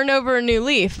I've turned over a new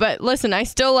leaf. But listen, I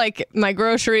still like my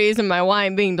groceries and my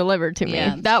wine being delivered to me.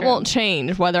 Yeah, that won't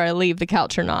change whether I leave the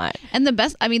couch or not. And the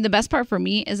best part for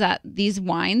me is that these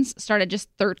wines start at just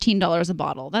 $13 a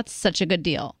bottle. That's such a good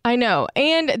deal. I know.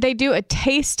 And they do a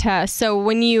taste test. So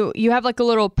when you have like a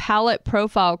little palate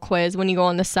profile quiz when you go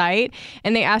on the site,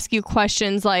 and they ask you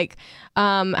questions like,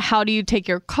 how do you take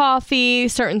your coffee,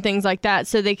 certain things like that,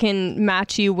 so they can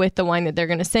match you with the wine that they're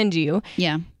going to send you.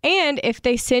 Yeah. And if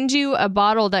they send you a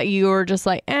bottle that you're just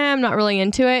like, I'm not really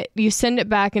into it, you send it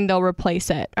back and they'll replace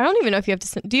it. I don't even know if you have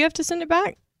to do you have to send it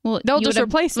back? Well, they'll just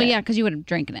replace it. Well, yeah, because you would have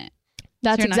drinking it.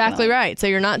 That's exactly right. So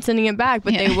you're not sending it back,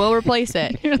 but they will replace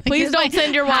it. Like, please don't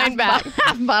send your wine back.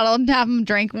 Half bottle and have them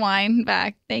drink wine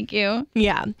back. Thank you.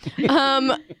 Yeah.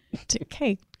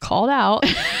 Okay. Called out.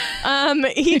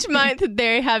 Each month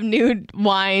they have new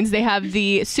wines. They have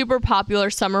the super popular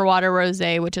Summer Water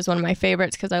Rosé, which is one of my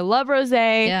favorites because I love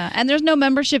rosé. Yeah. And there's no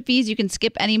membership fees. You can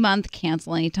skip any month,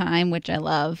 cancel any time, which I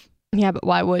love. Yeah, but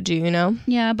why would you,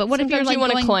 Yeah, but what Sometimes if you're like you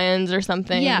want going, to cleanse or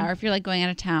something? Yeah, or if you're like going out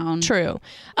of town. True.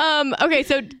 Okay,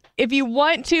 so if you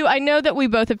want to, I know that we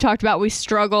both have talked about we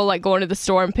struggle like going to the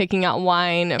store and picking out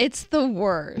wine. It's the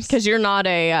worst. Because you're not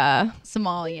a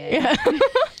sommelier. Yeah.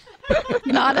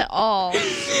 Not at all.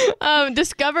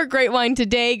 Discover great wine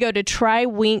today. Go to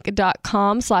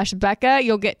trywinc.com/Becca.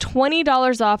 You'll get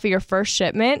 $20 off of your first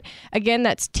shipment. Again,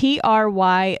 that's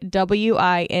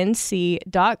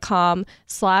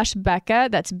trywinc.com/Becca.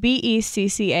 That's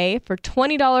BECCA for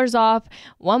 $20 off.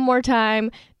 One more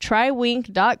time,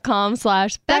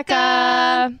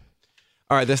 trywinc.com/Becca.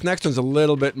 All right, this next one's a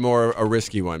little bit more a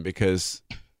risky one because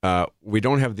we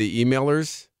don't have the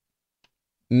emailer's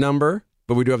number,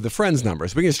 but we do have the friend's number.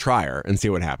 So we can just try her and see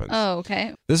what happens. Oh,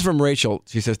 okay. This is from Rachel.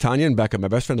 She says, Tanya and Becca, my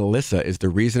best friend Alyssa is the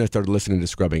reason I started listening to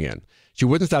Scrubbing In. She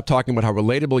wouldn't stop talking about how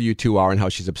relatable you two are and how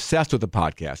she's obsessed with the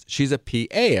podcast. She's a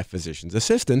PA, a physician's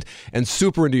assistant, and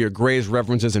super into your Gray's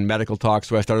references and medical talk,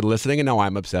 so I started listening, and now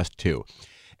I'm obsessed too.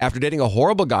 After dating a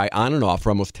horrible guy on and off for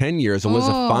almost 10 years,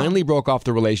 Alyssa finally broke off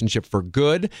the relationship for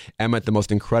good and met the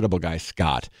most incredible guy,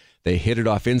 Scott. They hit it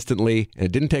off instantly, and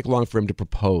it didn't take long for him to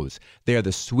propose. They are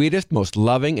the sweetest, most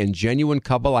loving, and genuine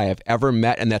couple I have ever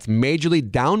met, and that's majorly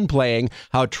downplaying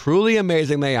how truly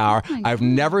amazing they are. I've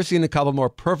never seen a couple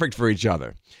more perfect for each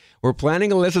other. We're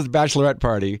planning Alyssa's bachelorette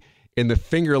party in the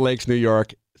Finger Lakes, New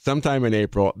York, sometime in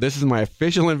April. This is my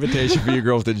official invitation for you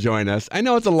girls to join us. I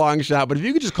know it's a long shot, but if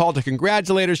you could just call to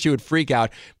congratulate her, she would freak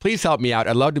out. Please help me out.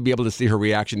 I'd love to be able to see her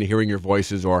reaction to hearing your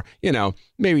voices or,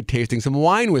 maybe tasting some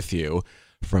wine with you.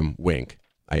 From Wink.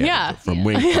 From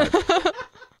Wink.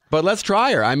 But let's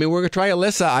try her. I mean, we're going to try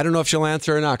Alyssa. I don't know if she'll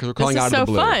answer or not because we're calling out of the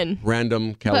blue. This is so fun.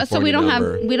 Random California So we don't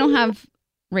number. have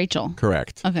Rachel.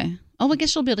 Correct. Okay. Oh, I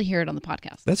guess she'll be able to hear it on the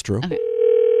podcast. That's true. Okay.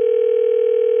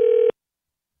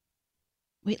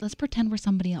 Wait, let's pretend we're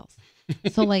somebody else.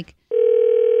 So okay.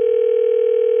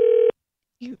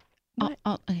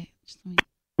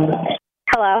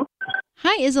 Hello.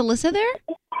 Hi, is Alyssa there?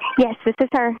 Yes, this is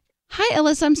her. Hi,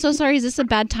 Alyssa. I'm so sorry. Is this a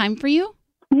bad time for you?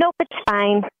 Nope, it's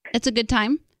fine. It's a good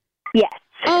time? Yes.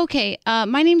 Okay.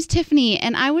 My name's Tiffany,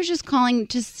 and I was just calling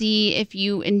to see if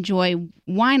you enjoy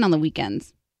wine on the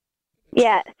weekends.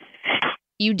 Yes.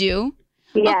 You do?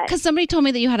 Yes. Because somebody told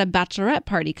me that you had a bachelorette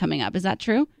party coming up. Is that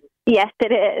true? Yes,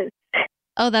 it is.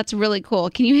 Oh, that's really cool.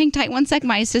 Can you hang tight one sec?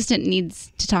 My assistant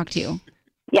needs to talk to you.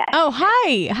 Yes. Oh,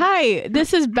 hi.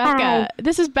 This is Becca. Hi.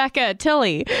 This is Becca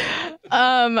Tilley.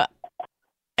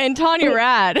 And Tanya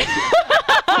Rad. Wait,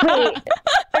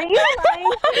 are you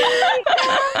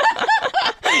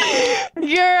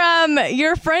lying?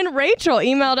 Your friend Rachel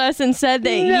emailed us and said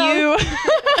that you.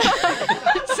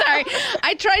 Sorry,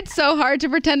 I tried so hard to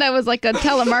pretend I was like a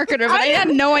telemarketer, but I had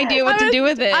no idea what to do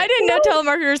with it. I didn't know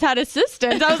telemarketers had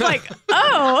assistants. I was like,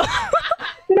 oh.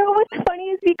 No, what's funny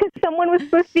is because someone was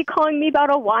supposed to be calling me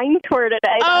about a wine tour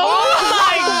today. Oh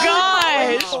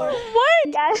my gosh. What?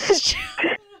 Yes.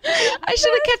 I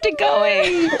should have kept it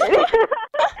going.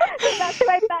 That's who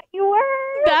I thought you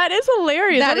were. That is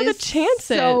hilarious. That what are is the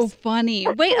chances? So funny.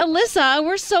 Wait, Alyssa,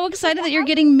 we're so excited that you're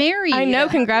getting married. I know.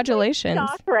 Congratulations.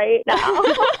 Shocked right now.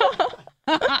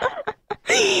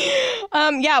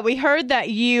 Yeah, we heard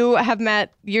that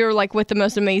you're like with the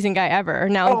most amazing guy ever,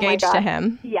 now engaged to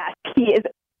him. Yes, he is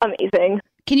amazing.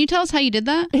 Can you tell us how you did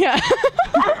that? Yeah.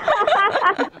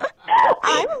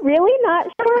 I'm really not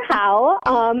sure how,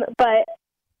 but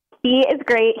He is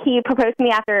great. He proposed to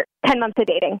me after 10 months of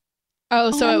dating. Oh,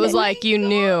 so it was like you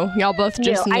knew. Y'all both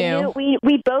just knew. I knew.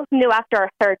 We both knew after our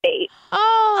third date.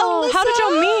 Oh, how did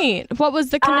y'all meet? What was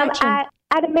the connection?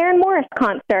 At a Maren Morris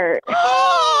concert.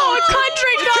 Oh, a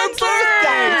country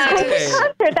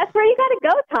concert! That's where you got to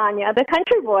go, Tanya. The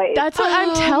country boys. That's what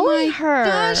I'm telling her.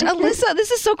 Gosh, Alyssa,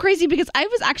 this is so crazy because I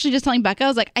was actually just telling Becca, I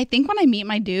was like, I think when I meet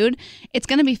my dude, it's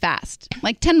going to be fast.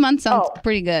 Like 10 months sounds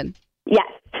pretty good. Yes.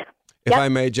 If I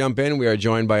may jump in, we are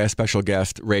joined by a special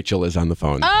guest. Rachel is on the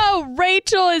phone. Oh,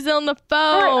 Rachel is on the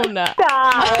phone.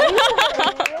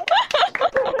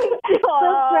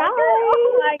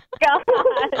 Oh my God.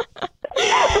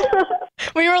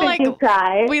 We were like,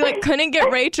 we couldn't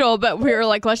get Rachel, but we were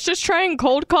like, let's just try and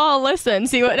cold call Alyssa and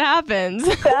see what happens.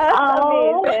 That's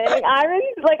amazing. I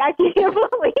can't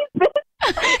believe it.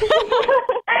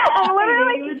 I'm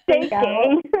literally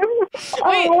shaking.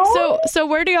 Wait, so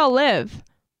where do y'all live?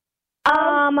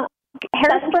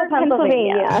 Harrisburg,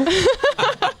 Pennsylvania.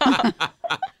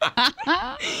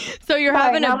 So you're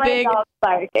having a big.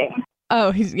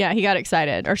 Oh, he got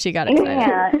excited, or she got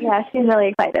excited. Yeah, she's really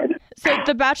excited. So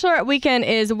the Bachelorette weekend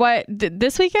is what,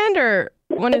 this weekend, or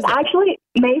when is it? Actually,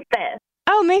 May 5th.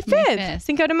 Oh, May 5th.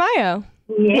 Cinco de Mayo.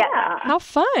 Yeah. How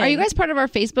fun. Are you guys part of our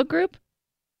Facebook group?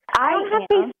 I don't have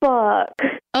Facebook.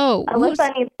 Oh.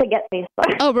 Alyssa needs to get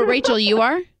Facebook. Oh, but Rachel, you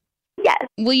are? Yes.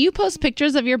 Will you post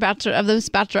pictures of your this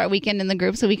Bachelorette weekend in the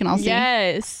group so we can all see?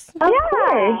 Yes.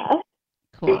 Yeah.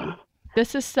 Cool.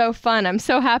 This is so fun. I'm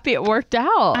so happy it worked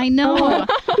out. I know.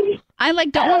 I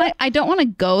don't want to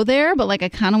go there, but I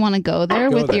kind of want to go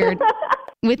there with your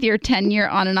 10-year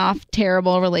on and off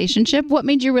terrible relationship. What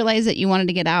made you realize that you wanted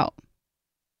to get out?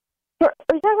 Are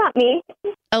you talking about me?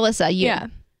 Alyssa, you. Yeah.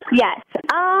 Yes.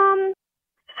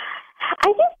 I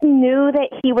just knew that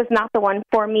he was not the one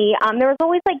for me. There was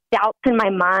always doubts in my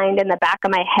mind, in the back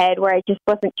of my head, where I just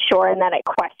wasn't sure, and that I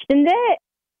questioned it.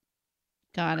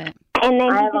 Got it. And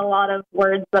then I have a lot of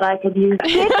words that I could use.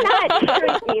 He did not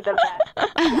treat me the best.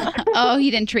 Oh,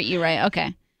 he didn't treat you right.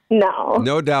 Okay. No.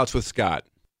 No doubts with Scott.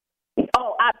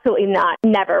 Oh, absolutely not.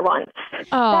 Never once.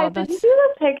 Oh, Guys, did you see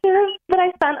the pictures that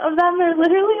I sent of them? They're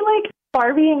literally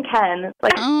Barbie and Ken.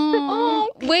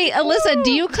 Wait, Alyssa,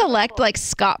 do you collect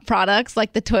Scott products,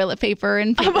 like the toilet paper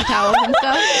and paper towels and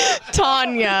stuff?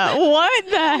 Tanya, what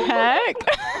the heck?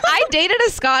 I dated a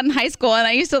Scott in high school, and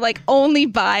I used to only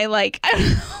buy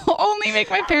only make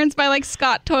my parents buy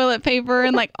Scott toilet paper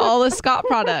and all the Scott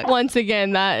products. Once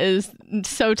again, that is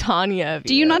so Tanya of you.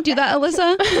 Do you not do that,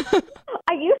 Alyssa?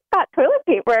 I use Scott toilet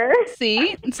paper.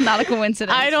 See, it's not a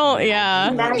coincidence. I don't.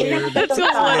 Yeah,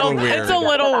 it's a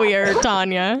little weird,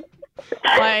 Tanya.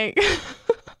 I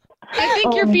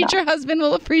think your future husband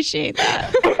will appreciate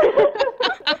that.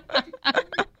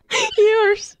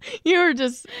 You're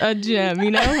just a gem,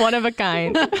 one of a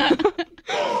kind.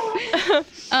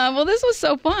 Well, this was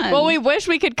so fun. Well, we wish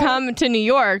we could come to New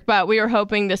York, but we were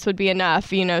hoping this would be enough,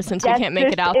 since we can't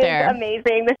make it out there.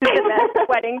 Amazing. This is the best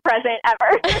wedding present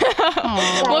ever.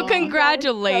 Well,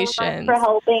 congratulations. Thank you so much for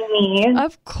helping me.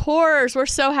 Of course. We're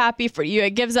so happy for you.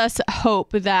 It gives us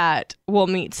hope that we'll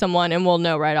meet someone and we'll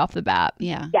know right off the bat.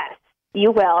 Yeah. Yes.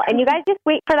 You will. And you guys just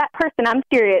wait for that person. I'm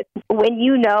serious. When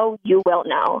you know, you will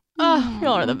know. Oh,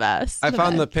 y'all are the best. I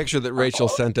found the picture that Rachel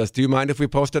sent us. Do you mind if we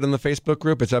post it in the Facebook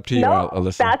group? It's up to you,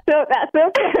 Alyssa. That's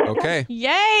okay. Okay.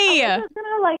 Yay! I'm just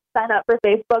going to sign up for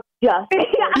Facebook sign up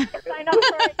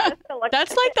for it just to look.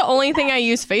 That's the only thing I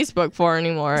use Facebook for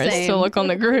anymore is to look on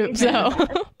the group. So,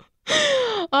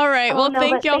 all right. Well,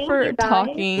 thank y'all for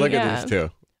talking. Look at these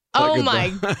two. Oh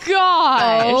my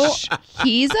gosh.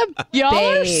 He's a Y'all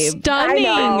are babe.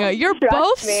 stunning. You're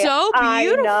both so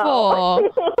beautiful.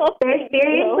 They're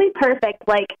seriously perfect.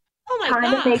 Oh my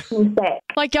God. Makes me sick.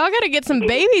 Y'all got to get some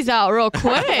babies out real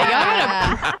quick.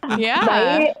 Yeah.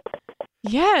 Right?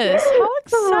 Yes. How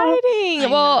exciting.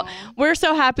 Well, we're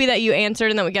so happy that you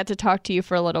answered and that we got to talk to you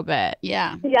for a little bit.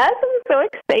 Yeah. Yes, I'm so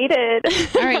excited.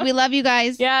 All right. We love you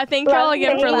guys. Yeah. Thank y'all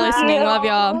again for listening. Love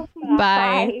y'all.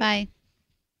 Bye. Bye.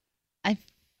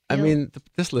 I mean,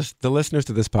 the listeners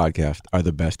to this podcast are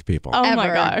the best people. Oh my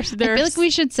Ever. gosh. I feel like we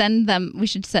should send a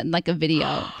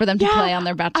video for them to play on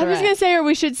their Bachelorette. I was going to say, or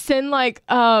we should send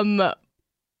a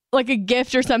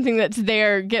gift or something that's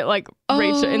there, get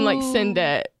Rachel and send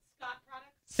it.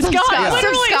 Some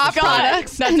Scott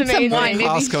products. That's amazing. Some wine.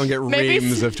 Costco and get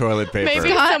reams of toilet paper.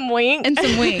 Maybe some wing. And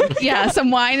some wing. Yeah, some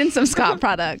wine and some Scott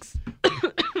products.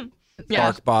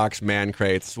 Spark box, man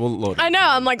crates. We'll load it. I know.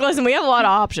 I'm listen, we have a lot of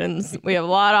options. We have a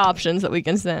lot of options that we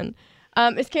can send.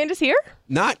 Is Candace here?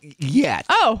 Not yet.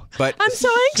 Oh, but I'm so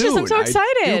anxious. I'm so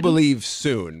excited. I do believe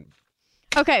soon.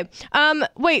 Okay.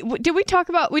 Wait. Did we talk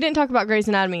about? We didn't talk about Grey's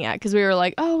Anatomy yet because we were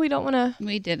like, oh, we don't want to.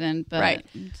 We didn't. But Right.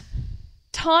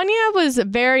 Tanya was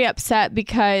very upset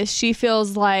because she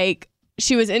feels like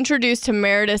she was introduced to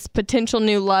Meredith's potential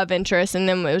new love interest, and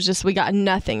then it was just we got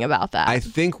nothing about that. I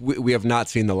think we have not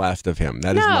seen the last of him.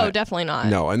 That is no, definitely not.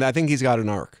 No, and I think he's got an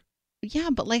arc. Yeah,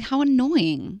 but like how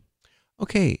annoying.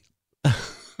 Okay.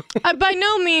 By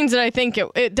no means did I think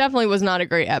it definitely was not a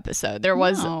great episode.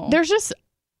 There's just,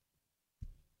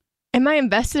 am I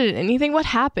invested in anything? What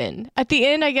happened? At the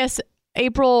end, I guess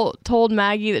April told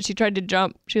Maggie that she tried to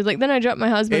jump. She was like, then I jumped my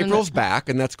husband. April's back,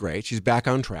 and that's great. She's back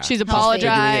on track. She's Figuring it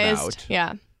apologized. out.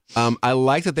 Yeah. I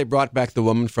like that they brought back the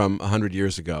woman from 100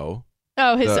 years ago.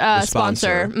 Oh, his the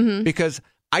sponsor. Mm-hmm. Because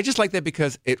I just like that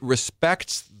because it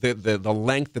respects the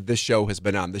length that this show has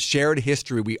been on, the shared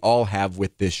history we all have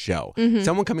with this show. Mm-hmm.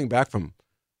 Someone coming back from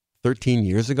 13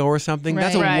 years ago or something,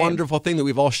 that's a Right. wonderful thing that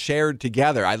we've all shared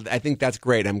together. I think that's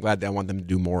great. I'm glad that I want them to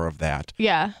do more of that.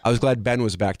 Yeah. I was glad Ben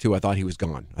was back too. I thought he was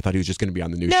gone. I thought he was just going to be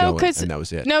on the new show and that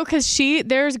was it. No, because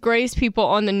there's Grey's people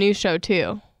on the new show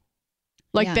too.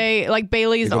 Like Yeah.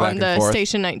 Bailey's They go back on and the forth.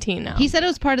 Station 19 now. He said it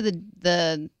was part of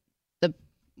the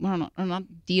I don't know, or not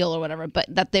deal or whatever, but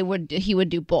that he would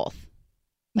do both.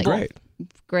 Like Great.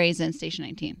 Grey's and Station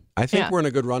 19. I think Yeah. we're in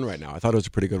a good run right now. I thought it was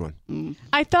a pretty good one.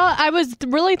 I thought I was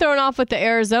really thrown off with the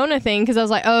Arizona thing because I was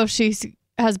like, oh, she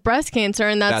has breast cancer,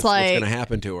 and that's what's like going to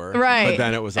happen to her. right. But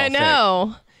then it was all I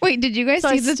know. Wait, did you guys So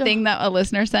see I the still- thing that a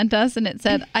listener sent us? And it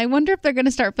said, I wonder if they're going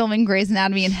to start filming Grey's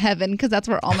Anatomy in heaven because that's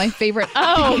where all my favorite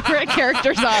favorite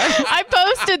characters are. I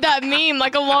posted that meme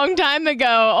like a long time ago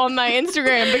on my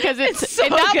Instagram because so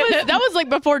that was like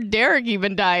before Derek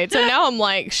even died. So now I'm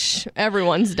like, shh,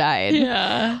 everyone's died.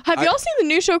 Yeah. Have y'all seen the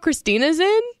new show Christina's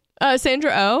in?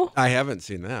 Sandra Oh. I haven't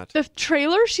seen that. The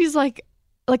trailer, she's like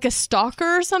a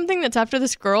stalker or something that's after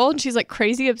this girl, and she's like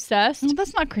crazy obsessed. Well,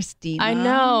 that's not Christina. I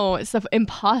know, it's the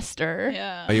imposter.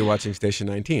 Yeah. Are you watching Station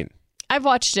 19? I've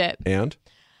watched it. And?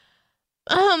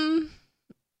 Oh,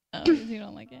 you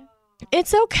don't like it?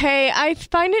 It's okay. I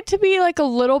find it to be like a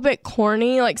little bit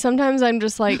corny. Like sometimes I'm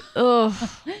just like, ugh,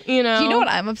 you know. Do you know what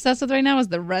I'm obsessed with right now is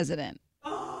The Resident.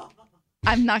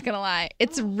 I'm not going to lie.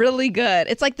 It's really good.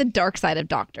 It's like the dark side of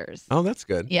doctors. Oh, that's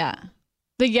good. Yeah.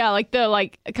 The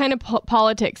kind of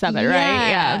politics of it, right?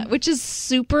 Yeah. Which is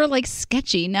super like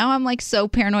sketchy. Now I'm like so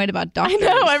paranoid about I doctors.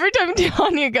 know. Every time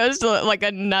Tanya goes to like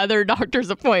another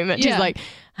doctor's appointment, she's Yeah. like,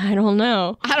 I don't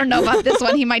know. I don't know about this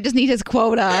one. He might just need his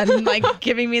quota and like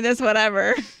giving me this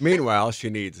whatever. Meanwhile, she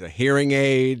needs a hearing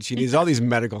aid. She needs all these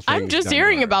medical things. I'm just done to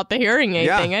hearing her. about the hearing aid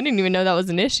Yeah. thing. I didn't even know that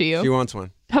was an issue. She wants one.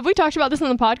 Have we talked about this on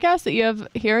the podcast that you have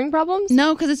hearing problems?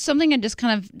 No, because it's something I just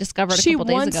kind of discovered a She couple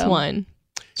days wants ago. one.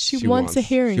 She wants a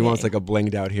hearing She wants aid. like a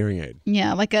blinged out hearing aid.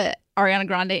 Yeah, like a Ariana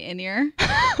Grande in-ear.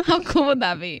 How cool would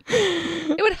that be?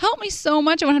 It would help me so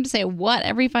much. I wouldn't have to say what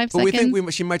every 5 But seconds. we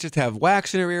think she might just have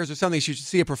wax in her ears or something. She should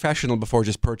see a professional before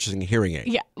just purchasing a hearing aid.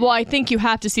 Yeah. Well, I think you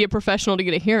have to see a professional to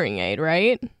get a hearing aid,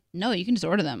 right? No, you can just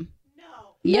order them.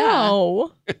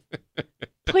 No.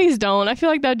 Please don't. I feel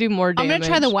like that'd do more I'm damage. going to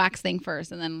try the wax thing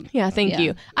first and then. Yeah, thank Yeah.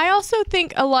 you. I also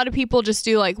think a lot of people just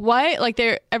do like what? Like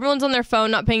everyone's on their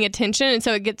phone not paying attention, and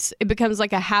so it becomes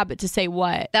like a habit to say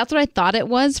what. That's what I thought it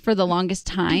was for the longest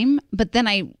time. But then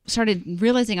I started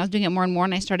realizing I was doing it more and more,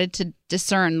 and I started to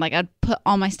discern. Like I'd put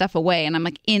all my stuff away, and I'm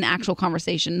like in actual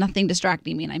conversation, nothing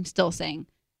distracting me, and I'm still saying,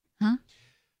 "Huh?"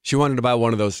 She wanted to buy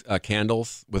one of those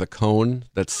candles with a cone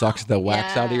that sucks the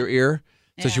wax out of your ear.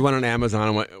 So she went on Amazon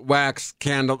and went, wax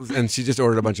candles, and she just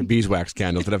ordered a bunch of beeswax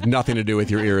candles that have nothing to do with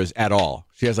your ears at all.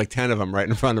 She has like 10 of them right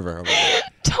in front of her.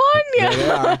 Tanya! There they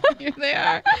are. Here they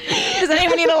are. Does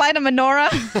anyone need to light a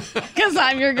menorah? Because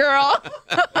I'm your girl.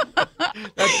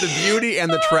 That's the beauty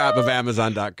and the trap of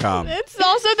Amazon.com. It's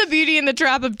also the beauty and the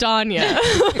trap of Tanya.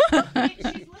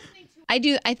 I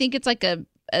do. I think it's like a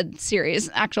serious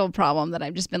actual problem that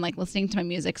I've just been like listening to my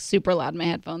music super loud in my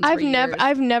headphones. I've for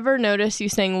years. never noticed you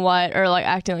saying what or like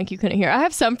acting like you couldn't hear. I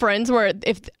have some friends where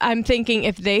if I'm thinking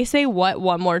if they say what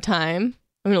one more time,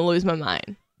 I'm gonna lose my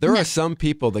mind. There are some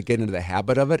people that get into the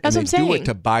habit of it, That's and what they I'm do saying. it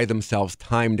to buy themselves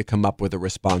time to come up with a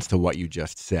response to what you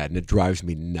just said, and it drives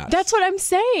me nuts. That's what I'm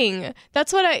saying.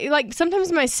 That's what I like.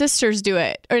 Sometimes my sisters do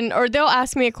it, or they'll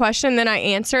ask me a question, then I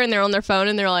answer, and they're on their phone,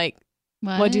 and they're like,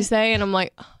 "What'd you say?" And I'm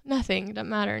like, oh, "Nothing. It doesn't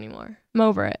matter anymore. I'm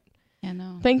over it." I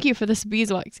know. Thank you for this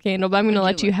beeswax candle, but I'm gonna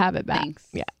let do you it. have it back. Thanks.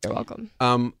 Yeah, you're welcome.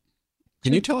 Can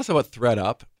you tell us about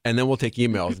ThreadUp, and then we'll take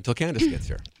emails until Candace gets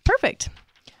here. Perfect.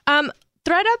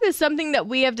 ThreadUp is something that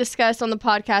we have discussed on the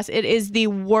podcast. It is the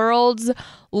world's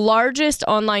largest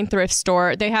online thrift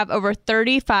store. They have over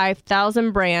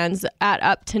 35,000 brands at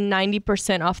up to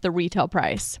 90% off the retail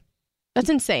price. That's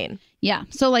insane. Yeah.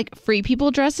 So like Free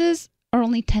People dresses are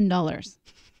only $10.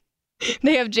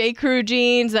 They have J. Crew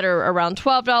jeans that are around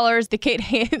 $12. The Kate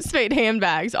Spade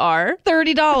handbags are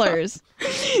 $30.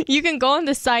 You can go on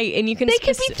the site and you can. They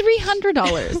could be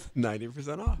 $300.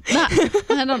 90% off.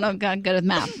 I don't know. I'm good at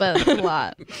math, but it's a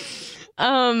lot.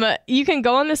 You can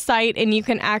go on the site and you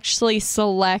can actually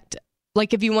select,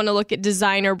 like if you want to look at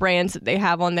designer brands that they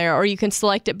have on there, or you can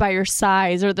select it by your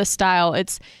size or the style.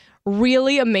 It's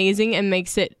really amazing and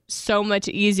makes it so much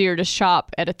easier to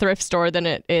shop at a thrift store than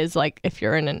it is like if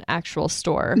you're in an actual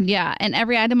store. Yeah, and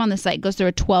every item on the site goes through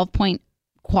a 12-point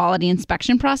quality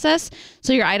inspection process.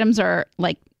 So your items are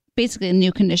like basically in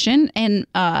new condition, and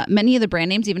many of the brand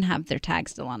names even have their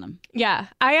tags still on them. Yeah,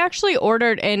 I actually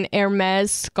ordered an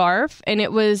Hermes scarf, and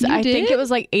it was I think it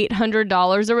was like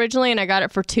 $800 originally, and I got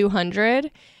it for $200.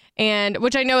 And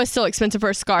which I know is still expensive for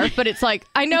a scarf, but it's like,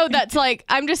 I know that's like,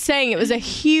 I'm just saying it was a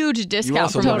huge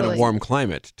discount. You also live in a warm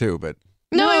climate too, but.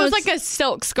 No, it was like a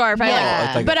silk scarf.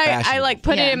 Yeah. I like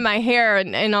put it in my hair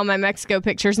and on my Mexico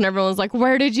pictures, and everyone was like,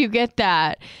 where did you get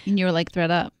that? And you were like,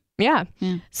 thread up. Yeah.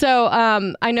 So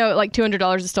I know like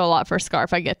 $200 is still a lot for a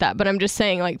scarf. I get that. But I'm just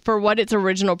saying, like, for what its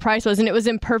original price was, and it was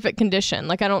in perfect condition.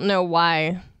 Like, I don't know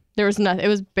why there was nothing. It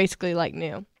was basically like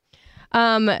new.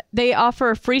 They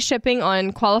offer free shipping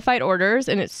on qualified orders,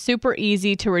 and it's super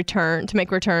easy to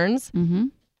make returns. Mm-hmm.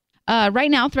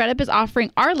 Right now, ThredUp is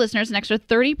offering our listeners an extra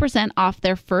 30% off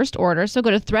their first order. So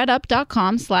go to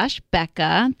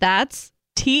thredup.com/Becca. That's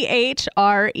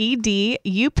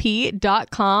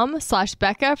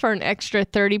ThredUp.com/Becca for an extra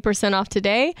 30% off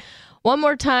today. One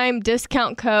more time,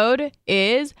 discount code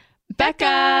is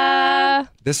Becca.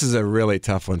 This is a really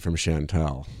tough one from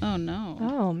Chantel. Oh, no.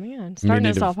 Oh, man. Starting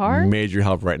us off hard. Major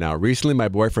help right now. Recently, my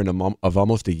boyfriend of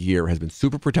almost a year has been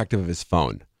super protective of his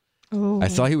phone. Ooh. I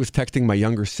saw he was texting my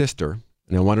younger sister,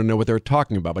 and I wanted to know what they were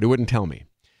talking about, but he wouldn't tell me.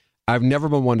 I've never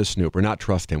been one to snoop or not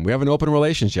trust him. We have an open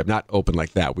relationship, not open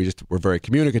like that. We're very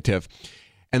communicative.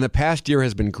 And the past year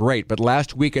has been great, but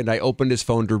last weekend I opened his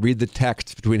phone to read the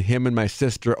texts between him and my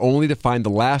sister, only to find the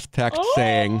last text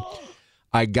saying,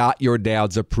 I got your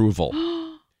dad's approval.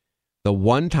 The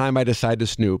one time I decide to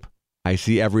snoop, I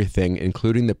see everything,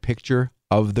 including the picture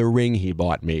of the ring he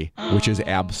bought me, which is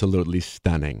absolutely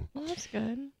stunning. Well, that's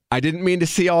good. I didn't mean to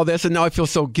see all this, and now I feel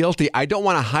so guilty. I don't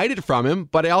want to hide it from him,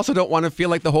 but I also don't want to feel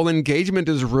like the whole engagement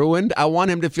is ruined. I want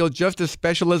him to feel just as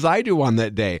special as I do on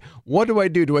that day. What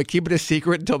do? Do I keep it a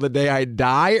secret until the day I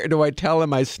die, or do I tell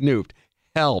him I snooped?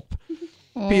 Help.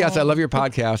 P.S. I love your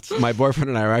podcasts. My boyfriend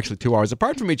and I are actually 2 hours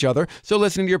apart from each other, so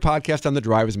listening to your podcast on the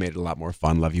drive has made it a lot more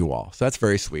fun. Love you all. So that's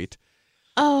very sweet.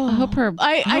 Oh, I hope her.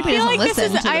 I feel like this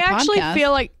is. I actually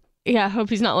feel like. Yeah, I hope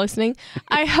he's not listening.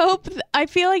 I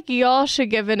feel like y'all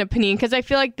should give an opinion, because I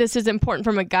feel like this is important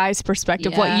from a guy's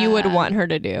perspective, what you would want her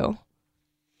to do.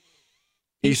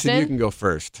 Easton, you can go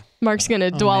first. Mark's going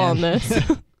to dwell on this.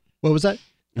 What was that?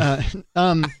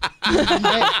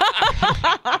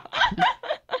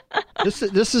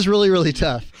 This is really, really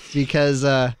tough, because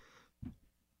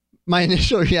my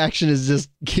initial reaction is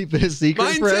just keep it a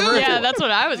secret forever. Yeah, that's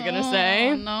what I was going to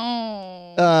say.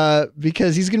 No.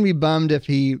 Because he's going to be bummed if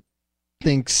he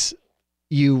thinks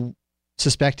you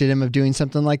suspected him of doing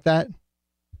something like that.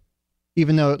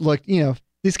 Even though it looked,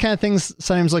 these kind of things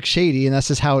sometimes look shady, and that's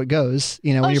just how it goes,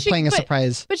 when you're playing a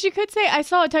surprise. But she could say, I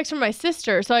saw a text from my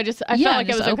sister, so I felt like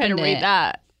it was okay to read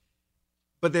that.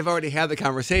 But they've already had the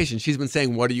conversation. She's been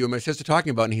saying, what are you and my sister talking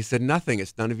about? And he said, nothing.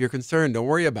 It's none of your concern. Don't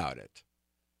worry about it.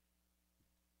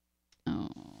 Oh.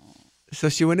 So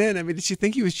she went in. I mean, did she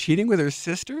think he was cheating with her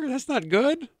sister? That's not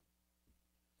good.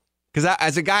 Because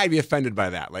as a guy, I'd be offended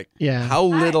by that. Like, how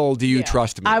little do you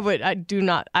trust me? I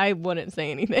wouldn't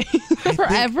say anything.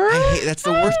 Forever? That's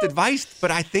the worst advice,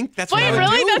 but I think that's what I would do.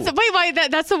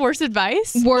 That's the worst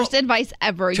advice? Worst advice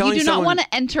ever. You do not want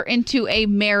to enter into a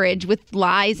marriage with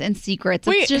lies and secrets.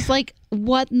 It's just like,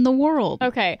 what in the world?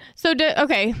 Okay. So,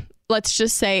 let's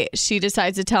just say she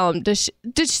decides to tell him.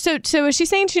 So is she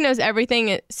saying she knows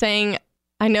everything, saying,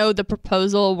 I know the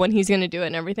proposal, when he's going to do it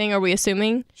and everything? Are we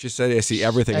assuming? She said, I see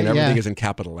everything, and everything is in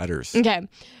capital letters. Okay.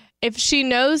 If she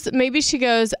knows, maybe she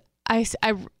goes,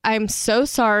 I'm so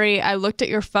sorry. I looked at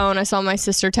your phone. I saw my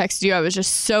sister text you. I was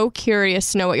just so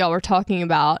curious to know what y'all were talking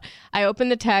about. I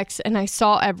opened the text, and I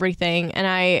saw everything, and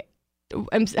I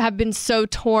have been so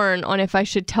torn on if I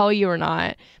should tell you or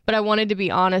not, but I wanted to be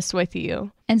honest with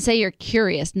you. And say you're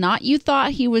curious, not you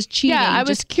thought he was cheating. Yeah, I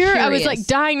was curious. I was like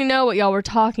dying to know what y'all were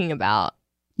talking about.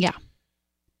 Yeah.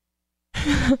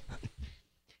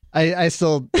 I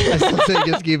still say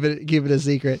just keep it a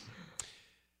secret.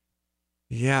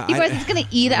 Yeah. You guys, it's gonna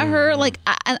eat at her. Like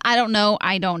I don't know.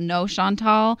 I don't know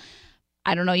Chantal,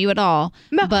 I don't know you at all.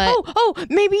 But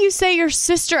maybe you say your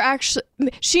sister actually,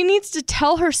 she needs to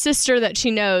tell her sister that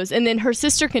she knows, and then her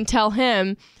sister can tell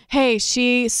him, hey,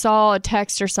 she saw a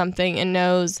text or something and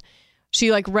knows,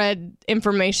 she like read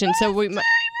information. So we might.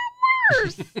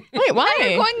 Worse. Wait, why?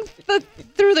 You're going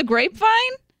through the grapevine?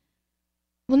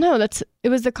 Well, no, it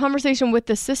was the conversation with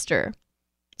the sister.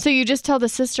 So you just tell the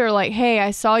sister, like, hey, I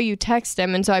saw you text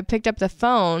him, and so I picked up the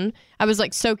phone. I was,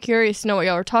 like, so curious to know what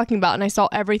y'all were talking about, and I saw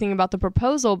everything about the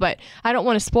proposal, but I don't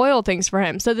want to spoil things for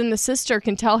him. So then the sister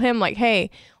can tell him, like, hey,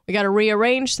 we got to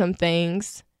rearrange some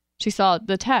things. She saw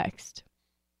the text.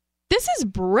 This is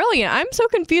brilliant. I'm so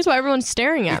confused why everyone's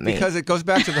staring at me. Because it goes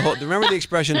back to the whole, remember the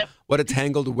expression, what a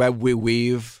tangled web we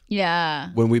weave? Yeah.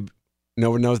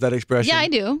 No one knows that expression? Yeah, I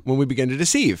do. When we begin to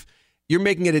deceive. You're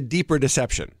making it a deeper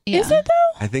deception. Yeah. Is it,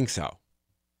 though? I think so.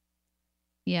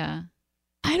 Yeah.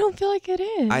 I don't feel like it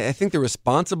is. I think the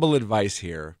responsible advice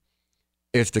here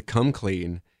is to come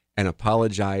clean and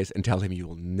apologize and tell him you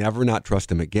will never not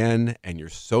trust him again, and you're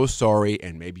so sorry,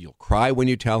 and maybe you'll cry when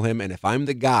you tell him. And if I'm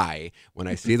the guy, when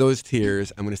I see those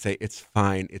tears, I'm going to say, it's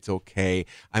fine, it's okay.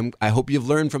 I hope you've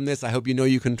learned from this. I hope you know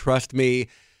you can trust me.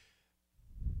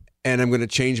 And I'm going to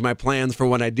change my plans for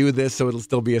when I do this, so it'll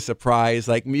still be a surprise.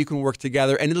 Like, you can work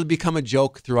together, and it'll become a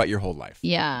joke throughout your whole life.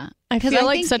 Yeah. I feel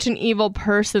like such an evil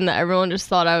person that everyone just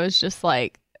thought I was just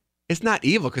like. It's not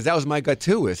evil, because that was my gut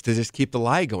too, is to just keep the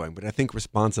lie going. But I think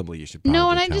responsibly you should probably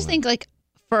No, and I tell just him. think, like,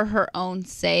 for her own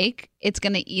sake, it's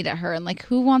going to eat at her. And, like,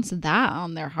 who wants that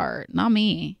on their heart? Not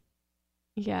me.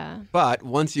 Yeah. But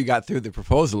once you got through the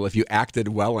proposal, if you acted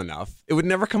well enough, it would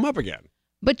never come up again.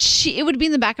 But it would be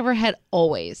in the back of her head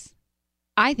always.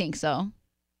 I think so.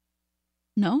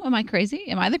 No? Am I crazy?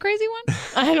 Am I the crazy one?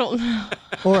 I don't know.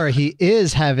 Or he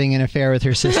is having an affair with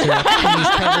her sister, and he's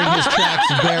covering his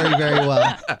tracks very, very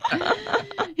well.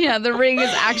 Yeah, the ring is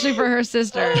actually for her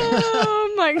sister.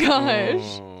 Oh my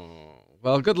gosh. Oh.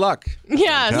 Well, good luck.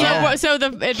 Yeah. So the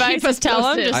advice is tell him.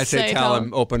 posted. Just I say tell tell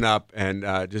him, open up, and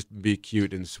just be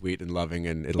cute and sweet and loving,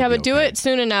 and it'll Yeah, be but do okay. it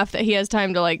soon enough that he has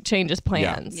time to like change his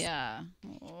plans. Yeah.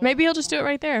 Maybe he'll just do it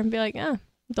right there and be like,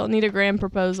 don't need a grand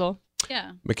proposal.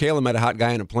 Yeah. Michaela met a hot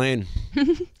guy on a plane.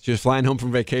 She was flying home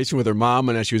from vacation with her mom,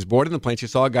 and as she was boarding the plane, she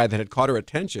saw a guy that had caught her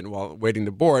attention while waiting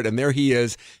to board, and there he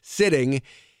is sitting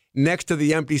next to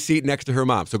the empty seat next to her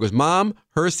mom. So it goes, mom,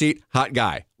 her seat, hot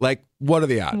guy. Like, what are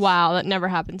the odds? Wow, that never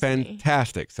happens to me.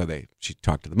 Fantastic. So she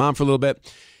talked to the mom for a little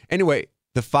bit. Anyway,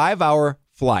 the 5-hour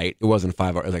flight, it wasn't a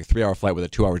 5 hour, it was like a 3-hour flight with a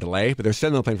 2-hour delay, but they're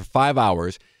sitting on the plane for 5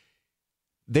 hours.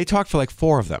 They talked for like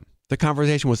 4 of them. The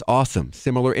conversation was awesome.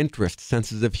 Similar interests,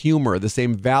 senses of humor, the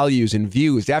same values and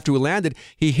views. After we landed,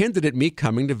 he hinted at me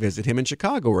coming to visit him in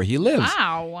Chicago where he lives.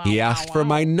 Wow. He asked for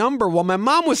my number while my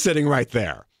mom was sitting right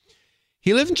there.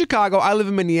 He lives in Chicago. I live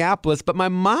in Minneapolis, but my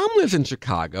mom lives in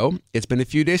Chicago. It's been a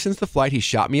few days since the flight. He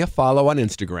shot me a follow on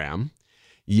Instagram.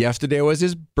 Yesterday was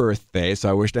his birthday, so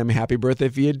I wished him a happy birthday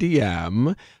via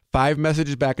DM. 5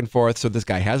 messages back and forth, so this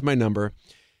guy has my number.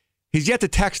 He's yet to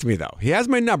text me, though. He has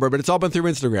my number, but it's all been through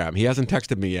Instagram. He hasn't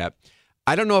texted me yet.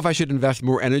 I don't know if I should invest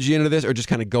more energy into this or just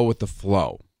kind of go with the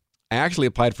flow. I actually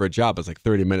applied for a job that's like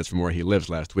 30 minutes from where he lives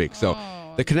last week. So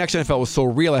the connection I felt was so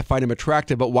real, I find him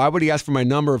attractive. But why would he ask for my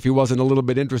number if he wasn't a little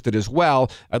bit interested as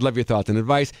well? I'd love your thoughts and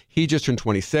advice. He just turned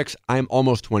 26. I'm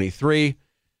almost 23.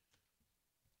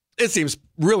 It seems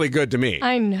really good to me.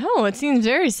 I know. It seems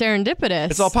very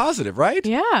serendipitous. It's all positive, right?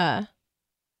 Yeah.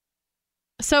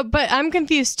 So, but I'm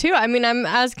confused too. I mean, I'm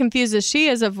as confused as she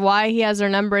is of why he has her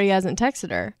number. He hasn't texted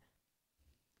her.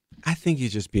 I think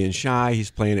he's just being shy.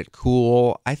 He's playing it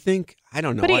cool. I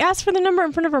don't know. But he asked for the number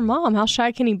in front of her mom. How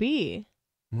shy can he be?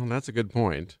 Well, that's a good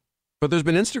point. But there's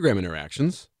been Instagram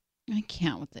interactions. I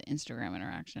can't with the Instagram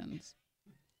interactions.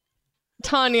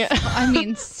 Tanya. I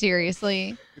mean,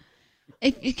 seriously.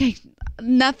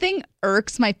 Nothing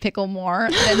irks my pickle more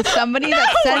than somebody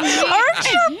that sends me.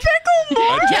 Irks your pickle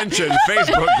more? Attention,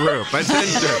 Facebook group.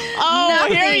 Attention. Oh,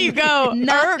 Nothing. here you go.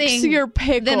 Nothing Irks your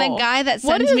pickle. Than a guy that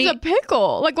What sends is me. a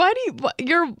pickle? Like, why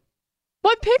do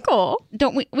what pickle?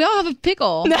 Don't we all have a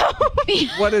pickle? No.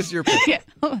 What is your pick?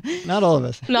 Not all of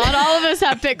us. Not all of us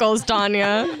have pickles,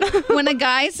 Tanya. When a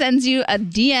guy sends you a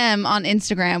DM on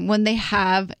Instagram when they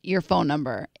have your phone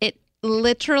number, it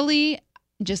literally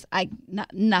just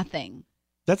nothing.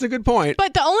 That's a good point.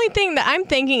 But the only thing that I'm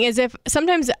thinking is if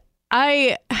sometimes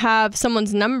I have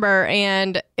someone's number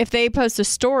and if they post a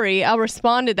story, I'll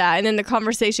respond to that and then the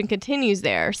conversation continues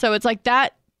there. So it's like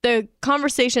that, the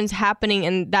conversation's happening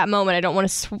in that moment. I don't want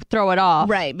to throw it off.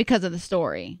 Right, because of the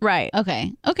story. Right.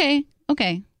 Okay.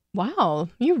 Wow.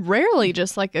 You rarely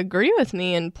just like agree with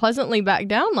me and pleasantly back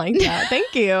down like that.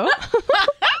 Thank you.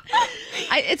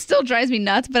 It still drives me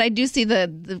nuts, but I do see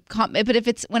the comment. But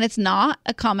if when it's not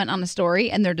a comment on a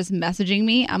story and they're just messaging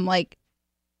me, I'm like,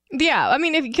 yeah, I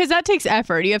mean, because that takes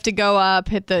effort. You have to go up,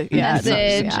 hit the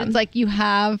message. It's like, you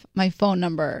have my phone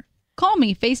number. Call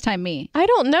me, FaceTime me. I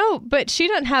don't know, but she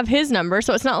doesn't have his number,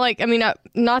 so it's not like, I mean,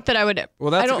 not that I would.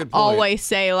 Well, that's I a don't good point. always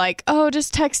say like, oh,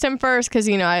 just text him first, because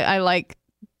I like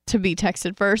to be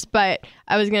texted first. But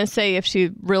I was gonna say if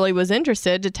she really was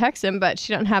interested to text him, but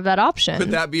she doesn't have that option.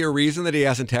 Could that be a reason that he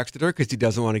hasn't texted her because he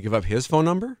doesn't want to give up his phone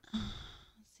number?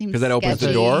 Seems Because that opens the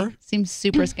sketchy. door? Seems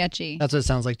super sketchy. That's what it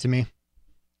sounds like to me.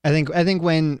 I think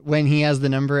when he has the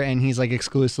number and he's like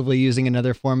exclusively using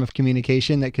another form of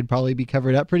communication, that could probably be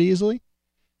covered up pretty easily.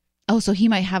 Oh, so he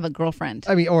might have a girlfriend.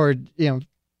 I mean, or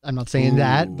I'm not saying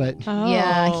that, but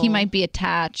Yeah, he might be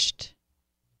attached.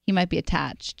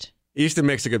 Easton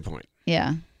makes a good point.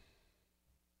 Yeah.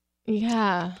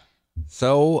 Yeah.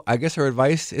 So I guess her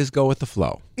advice is go with the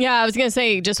flow. Yeah, I was going to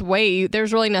say, just wait.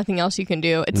 There's really nothing else you can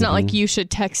do. It's not like you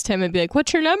should text him and be like,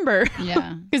 what's your number?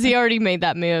 Yeah. Because he already made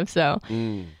that move. So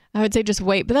I would say just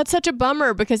wait. But that's such a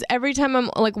bummer, because every time I'm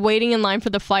like waiting in line for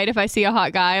the flight, if I see a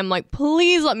hot guy, I'm like,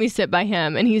 please let me sit by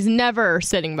him. And he's never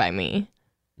sitting by me.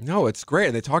 No, it's great.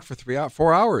 And they talked for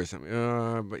 4 hours. I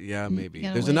mean, but yeah, maybe.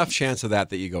 There's enough chance of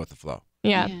that you go with the flow.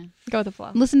 Yeah. Go with the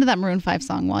flow. Listen to that Maroon 5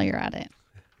 song while you're at it.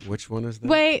 Which one is that?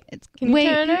 Wait. Can you Wait.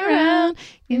 turn around?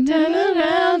 Can you turn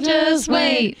around? Just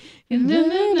wait.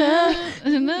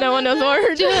 No one knows the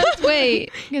words. Just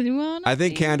wait. I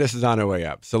think Candace is on her way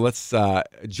up. So let's,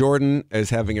 Jordan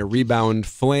is having a rebound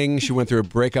fling. She went through a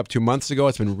breakup 2 months ago.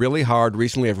 It's been really hard.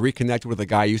 Recently, I've reconnected with a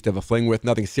guy I used to have a fling with,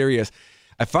 nothing serious.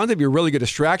 I found it to be a really good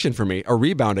distraction for me, a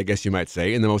rebound, I guess you might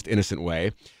say, in the most innocent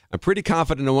way. I'm pretty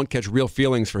confident I won't catch real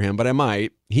feelings for him, but I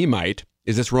might. He might.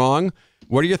 Is this wrong?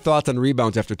 What are your thoughts on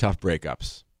rebounds after tough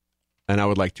breakups? And I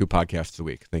would like 2 podcasts a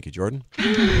week. Thank you, Jordan.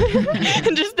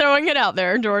 Just throwing it out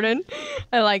there, Jordan.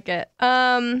 I like it.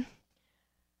 I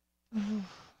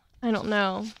don't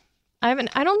know. I don't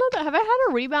know that. Have I had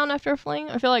a rebound after a fling?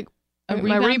 I feel like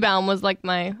my rebound was like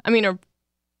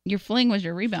your fling was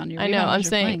your rebound. Your I know. rebound I'm was your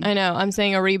saying. fling. I know. I'm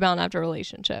saying a rebound after a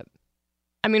relationship.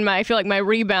 I mean, I feel like my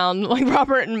rebound, like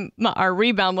Robert and our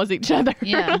rebound was each other.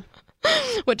 Yeah.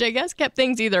 Which I guess kept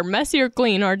things either messy or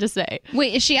clean. Hard to say.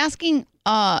 Wait, is she asking?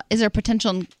 Is there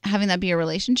potential in having that be a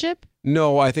relationship?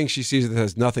 No, I think she sees it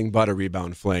as nothing but a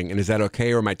rebound fling. And is that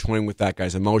okay? Or am I toying with that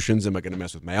guy's emotions? Am I going to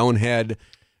mess with my own head?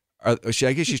 I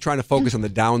guess she's trying to focus on the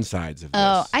downsides of this.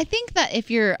 Oh, I think that if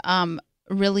you're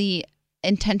really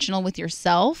intentional with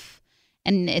yourself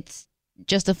and it's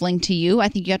just a fling to you, I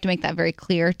think you have to make that very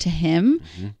clear to him.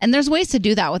 Mm-hmm. And there's ways to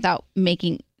do that without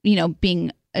making,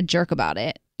 being a jerk about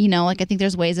it. I think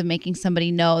there's ways of making somebody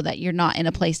know that you're not in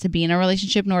a place to be in a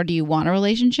relationship, nor do you want a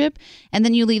relationship. And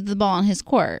then you leave the ball on his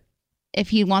court. If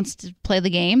he wants to play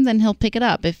the game, then he'll pick it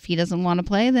up. If he doesn't want to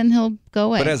play, then he'll go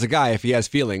away. But as a guy, if he has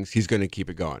feelings, he's going to keep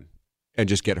it going and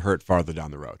just get hurt farther down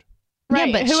the road. Right,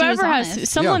 yeah, but whoever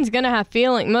someone's going to have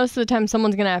feelings. Most of the time,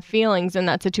 someone's going to have feelings in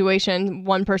that situation.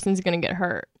 One person's going to get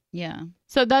hurt. Yeah.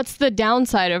 So that's the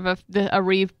downside of a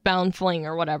rebound fling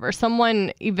or whatever.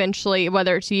 Someone eventually,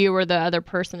 whether it's you or the other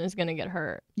person, is going to get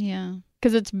hurt. Yeah.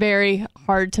 Because it's very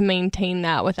hard to maintain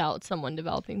that without someone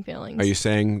developing feelings. Are you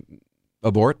saying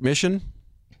abort mission?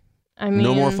 I mean,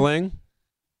 no more fling?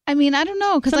 I mean, I don't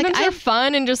know. Because sometimes they're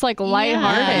fun and just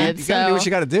lighthearted. You got to do what you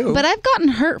got to do. But I've gotten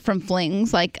hurt from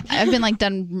flings. Like I've been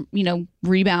done,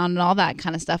 rebound and all that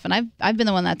kind of stuff. And I've been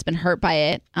the one that's been hurt by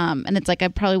it. And it's like I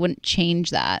probably wouldn't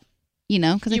change that,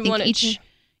 because I think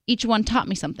each one taught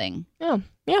me something. Yeah.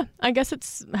 I guess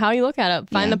it's how you look at it.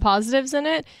 Find the positives in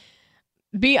it.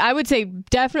 I would say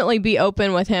definitely be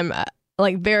open with him,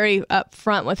 very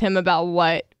upfront with him about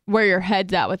where your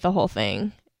head's at with the whole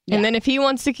thing. Yeah. And then if he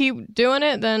wants to keep doing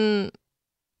it, then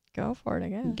go for it, I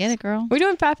guess. Get it, girl. We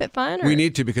doing FabFitFun? We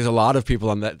need to, because a lot of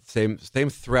people on that same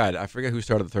thread, I forget who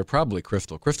started the thread, probably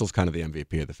Crystal. Crystal's kind of the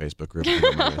MVP of the Facebook group, if you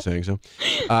don't mind me saying so.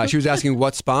 She was asking,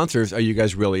 what sponsors are you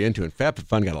guys really into? And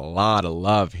FabFitFun got a lot of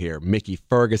love here. Mickey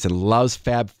Ferguson loves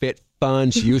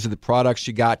FabFitFun. She uses the products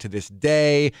she got to this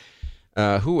day.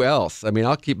 Who else? I mean,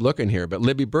 I'll keep looking here, but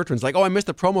Libby Bertrand's like, I missed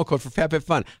the promo code for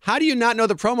FabFitFun. How do you not know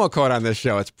the promo code on this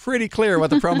show? It's pretty clear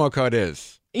what the promo code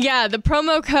is. Yeah, the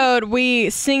promo code, we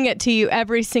sing it to you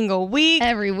every single week.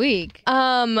 Every week.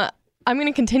 I'm going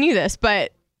to continue this,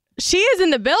 but she is in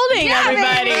the building,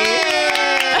 everybody.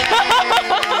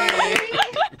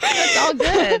 It's all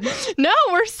good. No,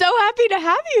 we're so happy to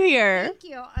have you here. Thank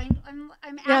you. I'm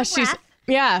out of breath.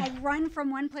 Yeah. I run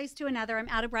from one place to another. I'm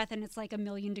out of breath, and it's like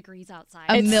 1,000,000 degrees outside.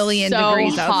 It's 1,000,000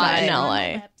 degrees hot outside in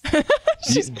LA.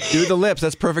 Do the lips.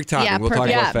 That's perfect timing. Yeah, we'll talk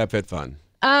about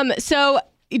FabFitFun. So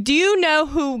do you know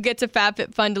who gets a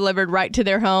FabFitFun delivered right to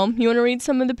their home? You want to read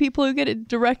some of the people who get it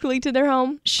directly to their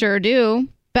home? Sure do.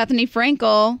 Bethany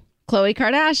Frankel, Khloe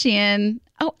Kardashian.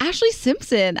 Oh, Ashley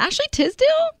Simpson, Ashley Tisdale,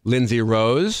 Lindsay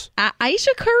Rose,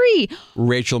 Aisha Curry,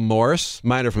 Rachel Morse.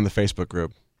 Mine are from the Facebook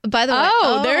group. By the way,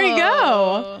 there you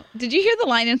go. Did you hear the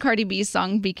line in Cardi B's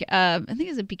song? I think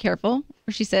it's "Be Careful,"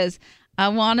 where she says, "I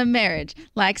want a marriage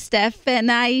like Steph and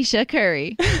Aisha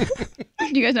Curry."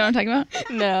 Do you guys know what I'm talking about?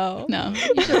 No.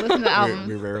 You should listen to the album.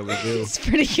 We rarely do. It's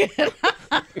pretty good.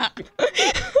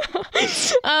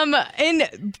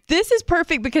 And this is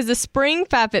perfect because the spring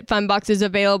FabFitFun box is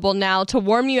available now to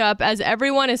warm you up as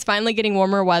everyone is finally getting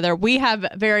warmer weather. We have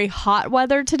very hot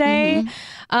weather today,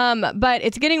 but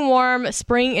it's getting warm.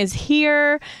 Spring is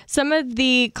here. Some of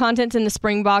the contents in the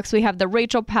spring box, we have the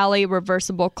Rachel Pally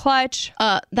reversible clutch.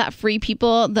 That Free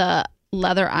People, the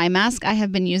leather eye mask I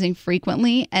have been using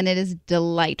frequently, and it is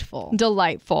delightful.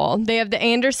 They have the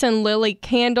Anderson Lily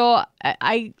candle.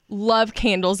 I love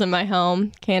candles in my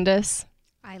home. Candace?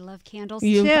 I love candles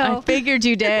too. I figured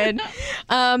you did.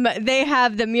 They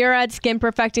have the Murad Skin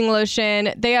Perfecting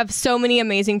Lotion. They have so many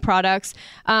amazing products.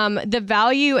 The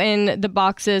value in the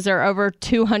boxes are over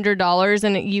 $200,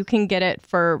 and you can get it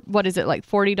for, what is it, like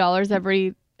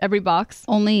 $40 every box?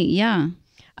 Only, yeah.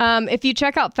 If you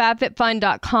check out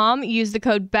fabfitfun.com, use the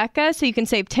code Becca so you can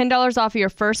save $10 off of your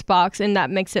first box, and that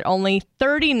makes it only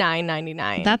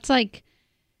 $39.99. That's like...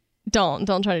 Don't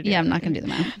try to do it. Yeah, I'm not going to do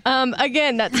the math.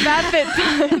 Again, that's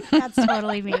FabFitFun. That's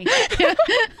totally me.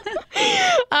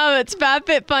 It's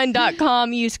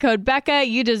fabfitfun.com. Use code Becca.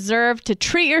 You deserve to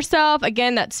treat yourself.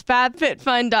 Again, that's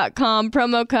fabfitfun.com.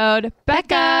 Promo code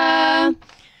Becca.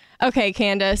 Okay,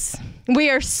 Candace.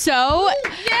 We are so...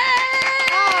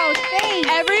 Oh, thanks.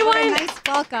 Everyone, what a nice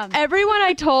welcome. Everyone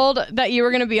I told that you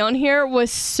were going to be on here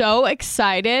was so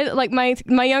excited. Like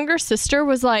my younger sister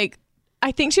was like,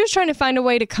 I think she was trying to find a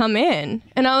way to come in.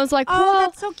 And I was like, well,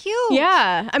 that's so cute.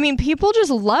 Yeah. I mean, people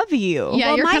just love you.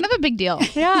 Yeah, you're kind of a big deal.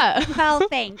 Yeah. Well,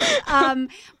 thanks.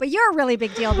 But you're a really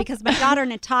big deal because my daughter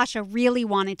Natasha really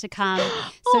wanted to come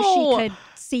so she could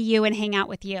see you and hang out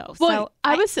with you. Well,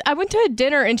 so I went to a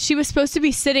dinner and she was supposed to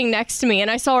be sitting next to me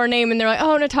and I saw her name and they're like,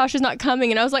 oh, Natasha's not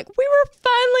coming. And I was like, we were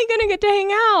finally going to get to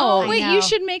hang out. Oh, wait, you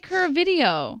should make her a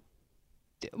video.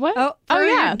 What? For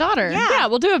yeah. your daughter. Yeah,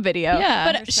 we'll do a video.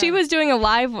 Yeah. But she was doing a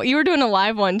live. You were doing a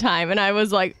live one time, and I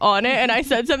was like on it, and I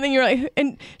said something. You're like,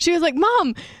 and she was like,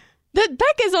 "Mom, that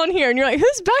Becca's on here," and you're like,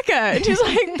 "Who's Becca?" And she's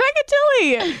like, "Becca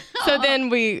Tilley." So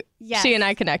then she and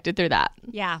I connected through that.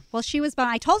 Yeah. Well, she was.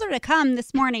 I told her to come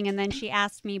this morning, and then she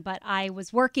asked me, but I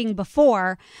was working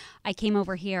before I came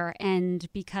over here,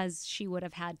 and because she would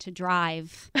have had to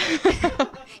drive,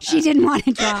 she didn't want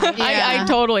to drive. I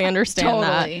totally understand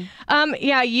that.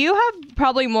 Yeah, you have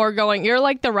probably more going. You're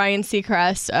like the Ryan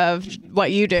Seacrest of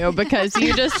what you do because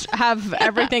you just have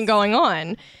everything going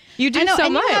on. You do so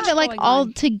and much. You have it like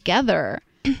all together.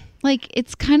 Like,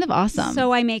 it's kind of awesome.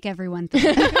 So I make everyone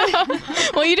think.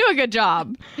 Well, you do a good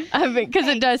job because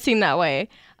it does seem that way.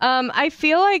 I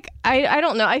feel like, I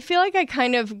don't know. I feel like I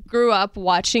kind of grew up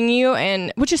watching you,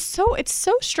 and which is it's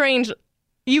so strange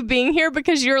you being here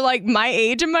because you're like my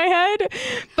age in my head.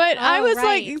 But I was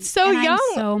like so young.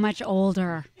 I'm so much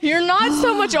older. You're not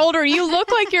so much older. You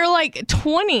look like you're like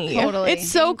 20. Totally.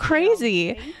 It's so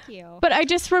crazy. Thank you. But I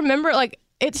just remember like,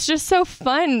 it's just so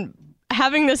fun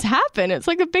having this happen. It's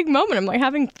like a big moment. I'm like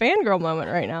having fangirl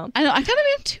moment right now. I know. I kind of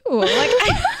am too. Like,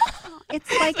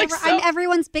 it's like I'm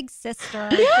everyone's big sister.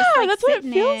 Yeah, just, like, that's what it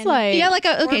feels like. Yeah, like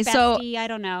Or so bestie, I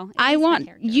don't know.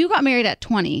 You got married at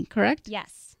 20, correct?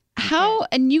 Yes.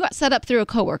 And you got set up through a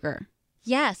coworker.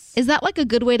 Yes. Is that like a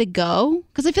good way to go?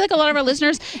 Because I feel like a lot of our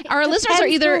listeners are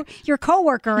either who your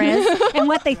coworker is and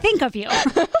what they think of you.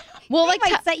 Well, they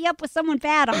might set you up with someone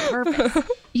bad on purpose.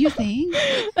 You think?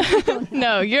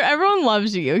 No, everyone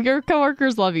loves you. Your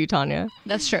coworkers love you, Tanya.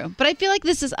 That's true. But I feel like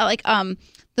this is like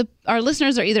our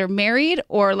listeners are either married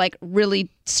or like really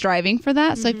striving for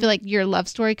that. So I feel like your love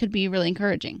story could be really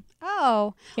encouraging.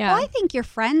 Oh, yeah. Well, I think your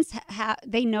friends,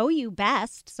 they know you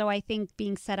best. So I think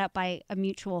being set up by a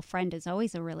mutual friend is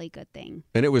always a really good thing.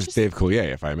 And it was Dave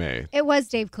Coulier, if I may. It was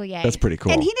Dave Coulier. That's pretty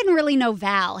cool. And he didn't really know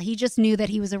Val. He just knew that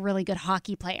he was a really good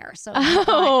hockey player. So he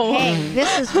thought, hey,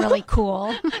 this is really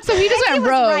cool. So he just went rogue.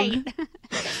 Right.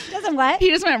 Doesn't what? He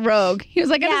just went rogue. He was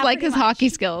like, I just like his hockey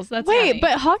skills. That's funny.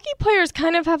 But hockey players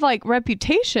kind of have like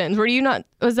reputations.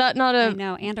 Was that not a... I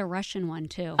know, and a Russian one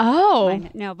too. Oh.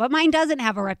 No, but mine doesn't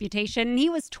have a reputation. He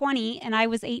was 20 and I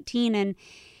was 18, and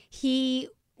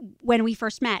when we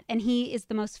first met, and he is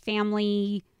the most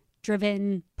family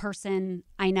driven person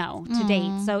I know to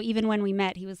date. So even when we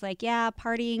met, he was like, yeah,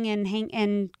 partying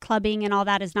and clubbing and all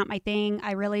that is not my thing.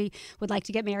 I really would like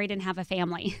to get married and have a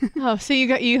family. Oh, so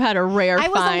you had a rare I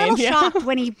was find. a little shocked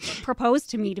when he proposed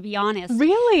to me, to be honest.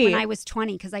 Really? When I was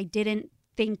 20, because I didn't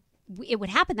think it would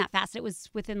happen that fast. It was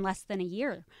within less than a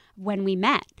year when we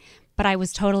met. But I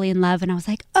was totally in love and I was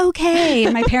like, okay.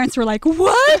 And my parents were like,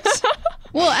 what?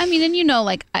 Well, I mean, and you know,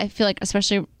 like, I feel like,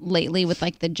 especially lately with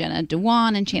like the Jenna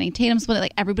Dewan and Channing Tatum split,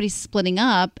 like everybody's splitting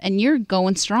up and you're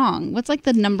going strong. What's like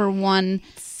the number one?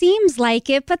 Seems like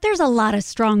it, but there's a lot of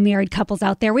strong married couples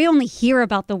out there. We only hear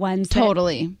about the ones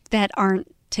that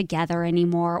aren't together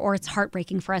anymore, or it's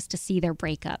heartbreaking for us to see their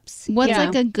breakups. What's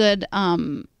like a good,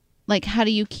 like, how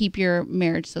do you keep your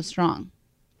marriage so strong?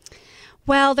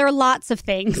 Well, there are lots of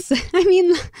things. I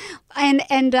mean, I'm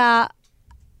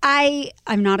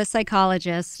not a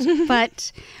psychologist,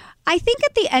 but I think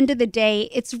at the end of the day,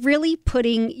 it's really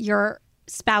putting your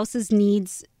spouse's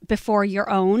needs before your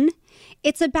own.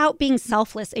 It's about being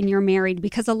selfless in your married,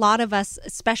 because a lot of us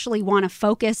especially want to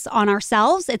focus on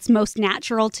ourselves. It's most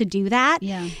natural to do that.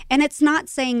 Yeah. And it's not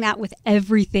saying that with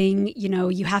everything, you know,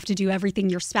 you have to do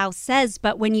everything your spouse says.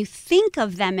 But when you think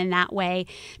of them in that way,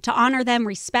 to honor them,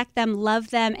 respect them, love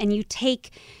them, and you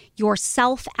take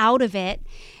yourself out of it,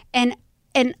 and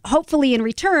hopefully in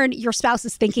return, your spouse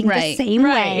is thinking the same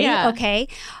way. Yeah. Okay.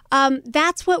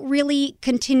 That's what really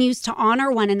continues to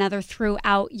honor one another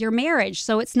throughout your marriage.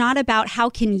 So it's not about how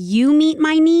can you meet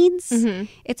my needs.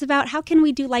 Mm-hmm. It's about how can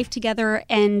we do life together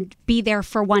and be there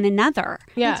for one another.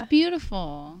 Yeah. It's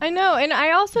beautiful. I know. And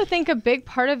I also think a big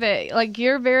part of it, like,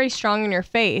 you're very strong in your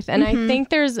faith. And I think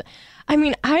I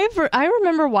mean, I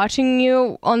remember watching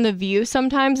you on The View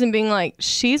sometimes and being like,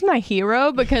 she's my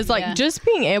hero, because like just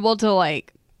being able to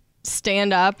like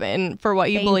stand up and for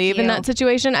what you believe in that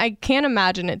situation, I can't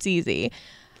imagine it's easy.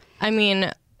 I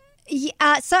mean,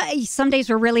 so some days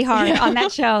were really hard on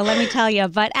that show, let me tell you.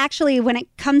 But actually, when it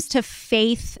comes to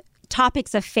faith,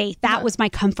 topics of faith, that was my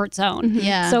comfort zone.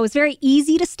 Yeah. So it was very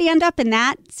easy to stand up in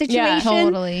that situation. Yeah,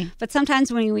 totally. But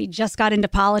sometimes when we just got into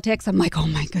politics, I'm like, oh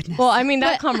my goodness. Well, I mean,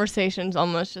 that conversation's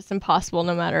almost just impossible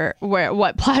no matter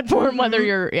what platform, whether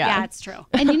you're, Yeah, it's true.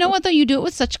 And you know what, though? You do it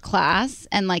with such class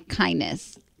and like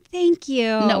kindness. Thank you.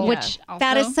 No, which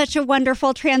that is such a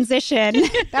wonderful transition.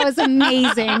 That was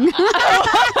amazing.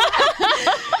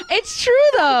 It's true,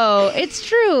 though. It's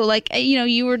true. Like, you know,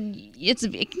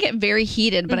 it can get very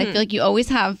heated, but I feel like you always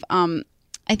have,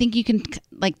 I think you can,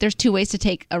 like, there's two ways to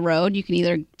take a road. You can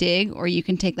either dig or you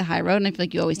can take the high road. And I feel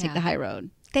like you always take the high road.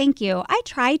 Thank you. I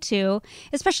try to,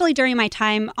 especially during my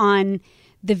time on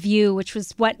The View, which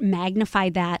was what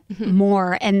magnified that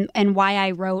more, and why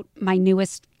I wrote my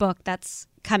newest book that's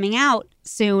coming out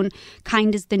soon,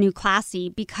 Kind is the New Classy,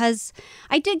 because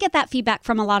I did get that feedback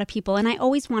from a lot of people, and I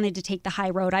always wanted to take the high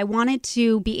road. I wanted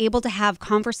to be able to have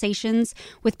conversations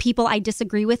with people I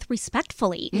disagree with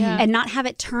respectfully and not have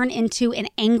it turn into an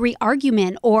angry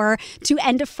argument or to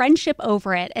end a friendship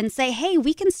over it, and say, hey,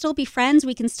 we can still be friends,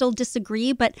 we can still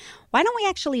disagree, but why don't we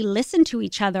actually listen to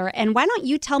each other? And why don't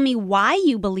you tell me why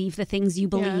you believe the things you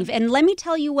believe? And let me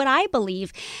tell you what I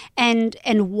believe, and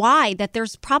why, that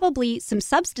there's probably some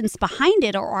substance behind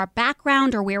it, or our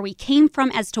background, or where we came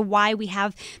from, as to why we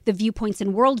have the viewpoints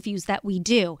and worldviews that we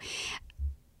do.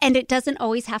 And it doesn't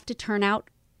always have to turn out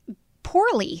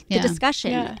poorly, the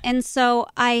discussion. Yeah. And so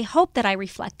I hope that I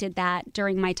reflected that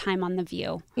during my time on The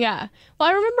View. Yeah. Well,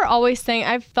 I remember always saying,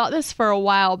 I've thought this for a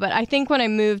while, but I think when I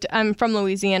moved, I'm from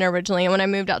Louisiana originally, and when I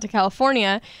moved out to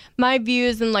California, my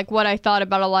views and like what I thought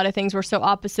about a lot of things were so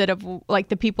opposite of like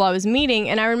the people I was meeting.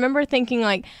 And I remember thinking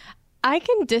like,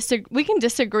 we can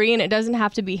disagree, and it doesn't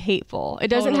have to be hateful. It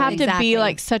doesn't have to be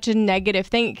like such a negative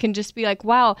thing. It can just be like,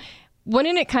 wow,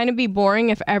 wouldn't it kind of be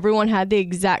boring if everyone had the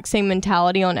exact same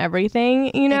mentality on everything,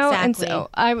 you know? Exactly. And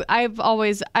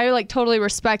so I like totally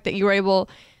respect that you were able,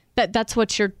 that's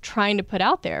what you're trying to put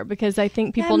out there, because I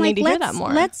think people need to hear that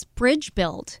more. Let's bridge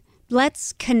build.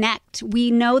 Let's connect.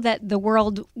 We know that the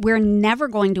world, we're never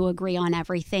going to agree on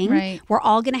everything. Right. We're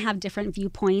all going to have different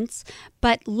viewpoints,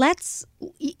 but let's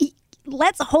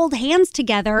hold hands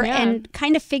together and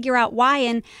kind of figure out why.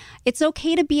 And it's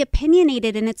okay to be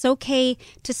opinionated, and it's okay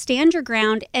to stand your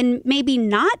ground and maybe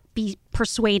not be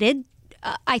persuaded.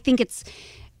 I think it's,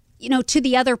 you know, to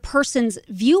the other person's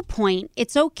viewpoint,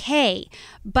 it's okay.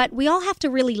 But we all have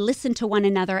to really listen to one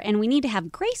another, and we need to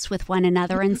have grace with one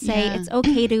another and say it's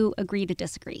okay to agree to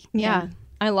disagree. Yeah.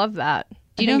 I love that.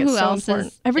 Do you know who else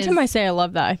is? Every time I say I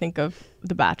love that, I think of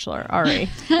The Bachelor, Ari.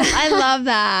 I love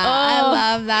that. I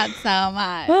love that so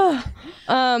much.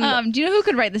 Do you know who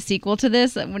could write the sequel to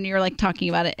this? When you're like talking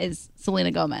about it, is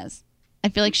Selena Gomez. I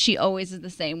feel like she always is the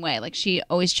same way. Like she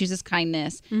always chooses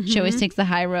kindness. She Mm-hmm. always takes the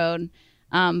high road.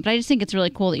 But I just think it's really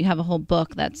cool that you have a whole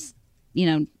book that's,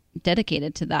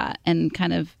 dedicated to that and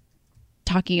kind of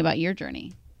talking about your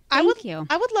journey. Thank you.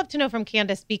 I would love to know from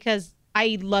Candace, because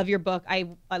I love your book. I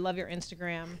love your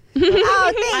Instagram.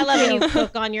 Oh, thank I love you. when you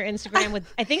cook on your Instagram with,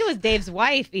 I think it was Dave's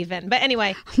wife even. But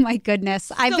anyway, Oh my goodness.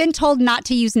 I've been told not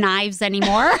to use knives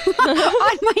anymore on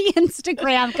my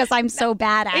Instagram because I'm so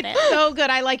bad at it. it's so good.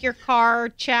 I like your car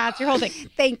chats, your whole thing.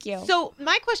 Thank you. So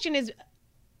my question is,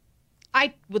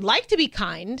 I would like to be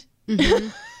kind.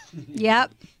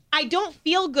 Yep. I don't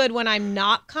feel good when I'm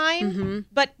not kind,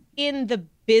 but in the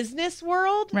business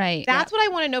world, Right. that's what I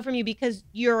want to know from you, because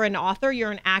you're an author,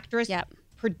 you're an actress,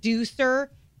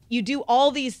 producer, you do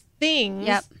all these things.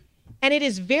 Yep. And it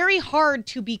is very hard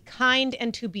to be kind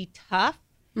and to be tough.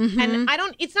 And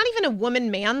it's not even a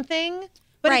woman-man thing,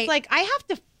 but Right. it's like, I have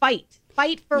to fight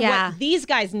for what these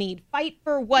guys need, fight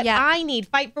for what I need,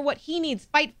 fight for what he needs,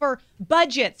 fight for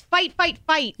budgets, fight.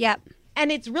 Yep. And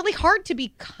it's really hard to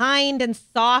be kind and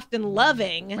soft and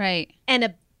loving. Right. And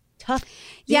a tough.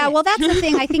 Yeah, bitch. well, that's the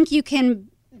thing. I think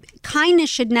kindness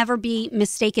should never be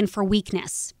mistaken for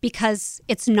weakness, because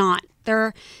it's not.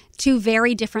 They're two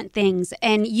very different things.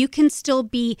 And you can still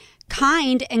be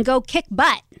kind and go kick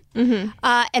butt.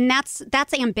 And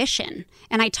that's ambition.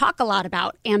 And I talk a lot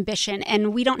about ambition,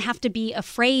 and we don't have to be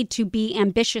afraid to be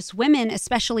ambitious women,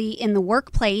 especially in the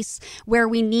workplace, where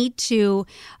we need to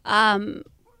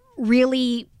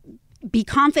really be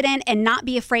confident and not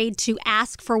be afraid to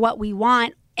ask for what we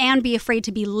want, and be afraid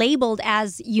to be labeled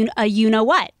as you know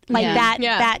what, like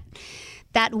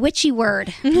that witchy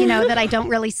word, that I don't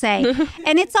really say.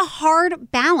 And it's a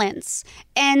hard balance.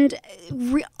 And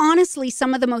honestly,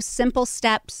 some of the most simple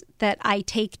steps that I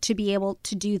take to be able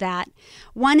to do that,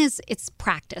 one is it's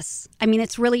practice. I mean,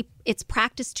 it's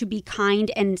practice to be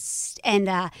kind and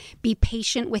be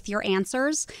patient with your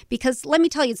answers, because let me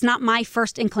tell you, it's not my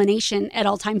first inclination at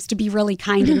all times to be really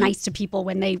kind and nice to people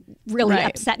when they really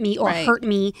upset me or hurt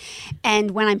me,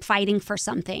 and when I'm fighting for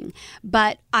something.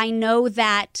 But I know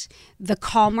that the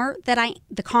calmer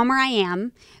I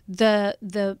am,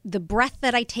 the breath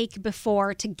that I take before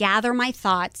to gather my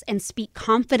thoughts and speak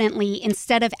confidently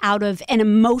instead of out of an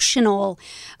emotional,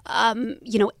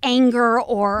 anger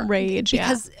or rage,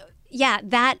 because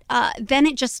then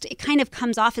it kind of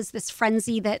comes off as this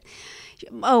frenzy that,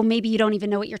 oh, maybe you don't even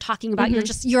know what you're talking about.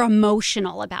 You're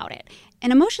emotional about it.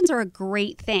 And emotions are a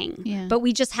great thing, but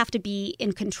we just have to be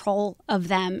in control of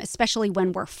them, especially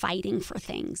when we're fighting for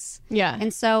things. Yeah.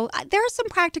 And so there are some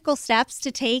practical steps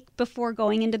to take before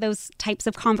going into those types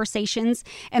of conversations.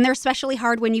 And they're especially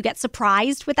hard when you get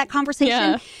surprised with that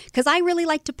conversation, because I really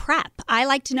like to prep. I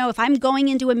like to know if I'm going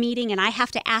into a meeting and I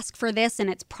have to ask for this and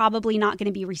it's probably not going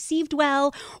to be received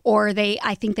well, or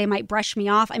I think they might brush me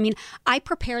off. I mean, I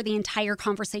prepare the entire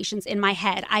conversations in my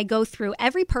head. I go through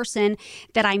every person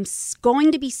that I'm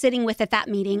going to be sitting with at that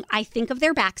meeting. I think of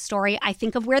their backstory. I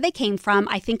think of where they came from.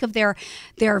 I think of their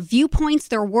viewpoints,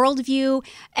 their worldview,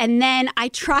 and then I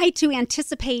try to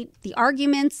anticipate the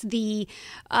arguments,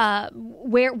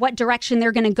 what direction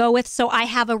they're going to go with, so I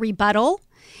have a rebuttal.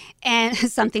 And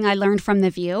something I learned from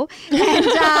The View. And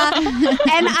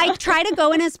I try to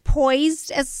go in as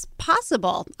poised as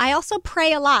possible. I also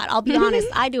pray a lot. I'll be honest.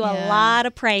 I do a lot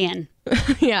of praying.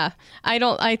 Yeah.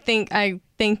 I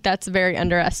think that's very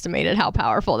underestimated how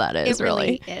powerful that is. It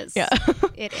really is. Yeah.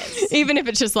 It is. Even if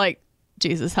it's just like,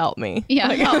 Jesus, help me.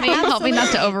 Yeah. Help me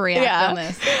not to overreact on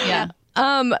this. Yeah.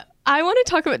 I want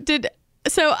to talk about,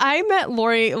 so I met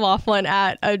Lori Loughlin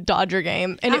at a Dodger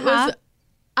game, and it was,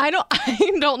 I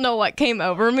don't know what came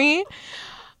over me.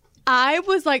 I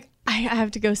was like, I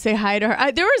have to go say hi to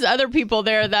her. There was other people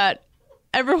there that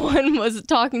everyone was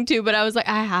talking to, but I was like,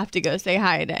 I have to go say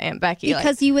hi to Aunt Becky.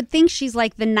 Because you would think she's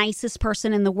like the nicest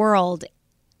person in the world.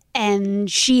 And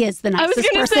she is the nicest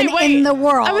person in the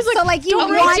world. I was like, so like you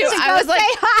want to go say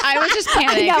hi. I was just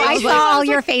panicking. I saw all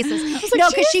your faces. No,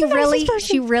 because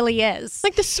she really is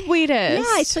like the sweetest.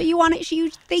 Yeah. So you want it? You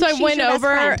think? So I went over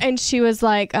and she was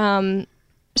like,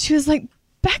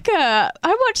 Becca,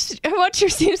 I watched your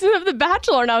season of The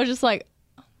Bachelor, and I was just like,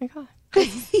 oh my God.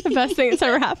 This is the best thing that's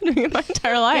ever happened to me in my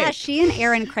entire life. Yeah, she and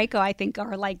Aaron Krakow, I think,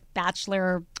 are like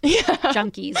Bachelor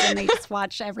junkies, and they just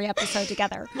watch every episode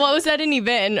together. Well, I was at an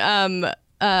event, and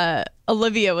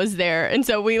Olivia was there, and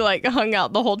so we like hung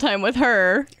out the whole time with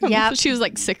her. Yeah, she was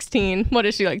like 16. What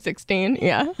is she, like 16?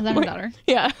 Yeah, is that her daughter?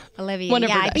 Yeah, Olivia.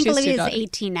 I think Olivia is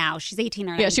 18 now. She's 18 or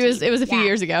 19. Yeah, she was. It was a few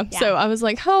years ago. Yeah. So I was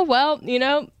like, oh well,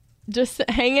 just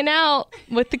hanging out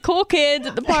with the cool kids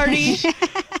at the party.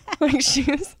 Like she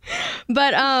was,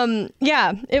 but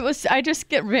it was. I just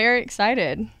get very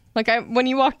excited. Like when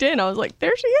you walked in, I was like,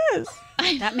 there she is.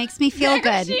 That makes me feel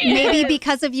good. Maybe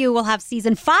because of you, we'll have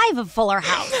season 5 of Fuller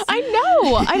House. I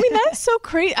know. I mean, that's so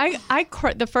crazy. I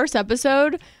the first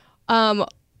episode.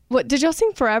 What did y'all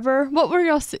sing Forever? What were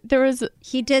y'all?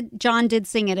 John did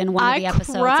sing it in one of the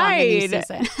episodes cried. on the new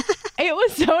season. It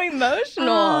was so emotional.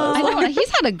 I know. He's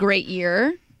had a great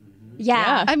year.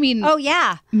 Yeah. I mean,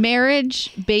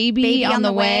 marriage, baby on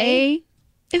the way.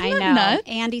 Isn't I that know. nuts?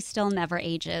 Andy still never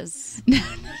ages.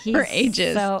 Never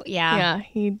ages. So Yeah,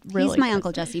 he really. He's my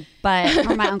Uncle Jesse,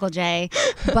 or my Uncle Jay,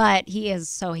 but he is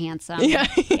so handsome. Yeah.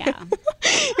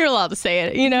 You're allowed to say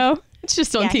it. It's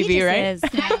just on TV, he right?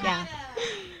 just is. Yeah.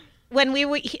 When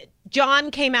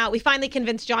John came out, we finally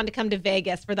convinced John to come to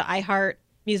Vegas for the iHeart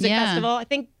Music Festival. I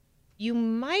think you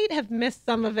might have missed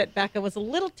some of it. Becca was a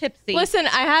little tipsy. Listen,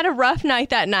 I had a rough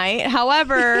night that night.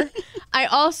 However,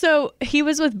 he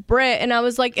was with Britt, and I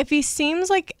was like, if he seems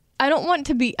like I don't want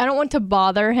to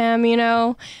bother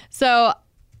him, So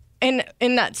in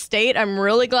that state, I'm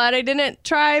really glad I didn't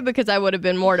try because I would have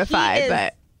been mortified.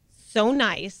 But so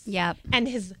nice. Yep. And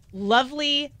his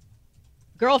lovely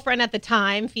girlfriend at the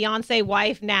time, fiance,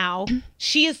 wife now,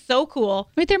 she is so cool.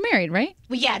 Wait, they're married, right?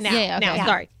 Well, yeah, now. Yeah, okay. Now,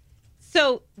 sorry.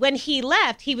 So when he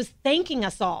left, he was thanking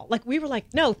us all. Like, we were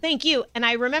like, no, thank you. And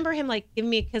I remember him, like, giving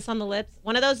me a kiss on the lips.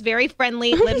 One of those very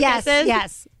friendly lip kisses.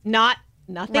 Yes.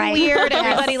 Nothing weird,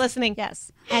 everybody listening.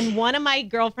 Yes. And one of my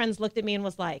girlfriends looked at me and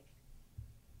was like,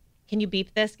 can you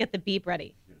beep this? Get the beep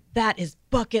ready. That is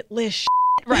bucket list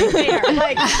right there.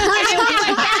 Like,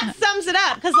 that sums it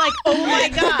up. Because, like, oh my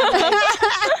God.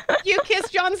 Like, you kiss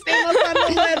John Stamos on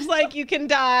the lips like you can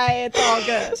die. It's all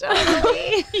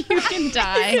good. You can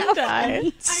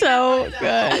die. So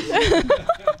good.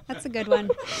 That's a good one.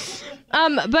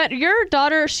 But your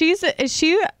daughter, is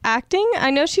she acting?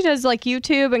 I know she does like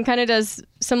YouTube and kind of does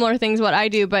similar things what I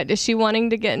do, but is she wanting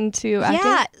to get into acting?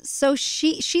 Yeah, so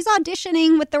she's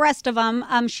auditioning with the rest of them.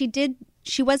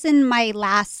 She was in my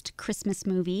last Christmas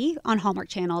movie on Hallmark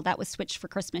Channel that was switched for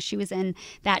Christmas. She was in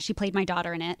that. She played my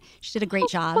daughter in it. She did a great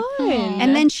job. Fun.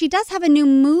 And then she does have a new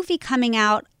movie coming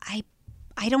out. I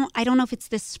don't know if it's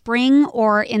this spring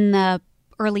or in the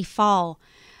early fall.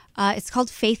 It's called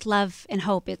Faith, Love, and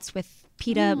Hope. It's with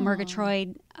Peta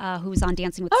Murgatroyd, who's on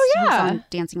Dancing with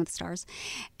the Stars,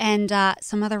 and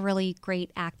some other really great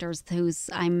actors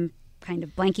whose I'm kind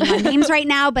of blanking on names right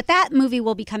now, but that movie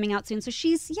will be coming out soon. So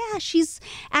she's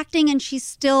acting and she's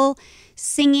still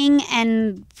singing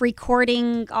and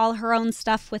recording all her own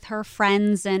stuff with her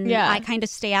friends. And I kind of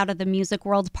stay out of the music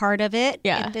world part of it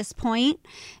at this point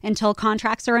until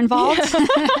contracts are involved.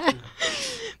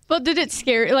 Well, did it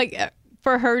scare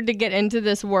for her to get into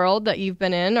this world that you've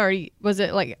been in, or was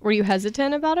it were you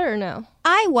hesitant about it or no?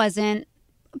 I wasn't.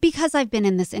 Because I've been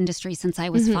in this industry since I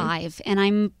was 5 and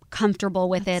I'm comfortable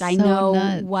with it. I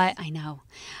know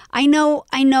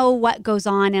what goes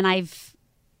on and I've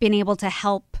been able to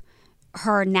help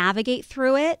her navigate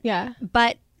through it. Yeah.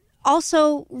 But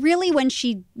also really when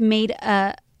she made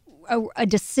a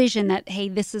decision that, hey,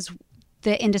 this is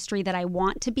the industry that I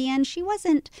want to be in, she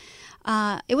wasn't,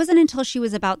 it wasn't until she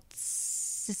was about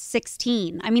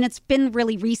 16. I mean, it's been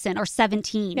really recent, or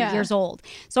 17 years old.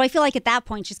 So I feel like at that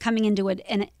point she's coming into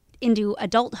into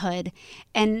adulthood,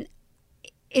 and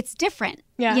it's different,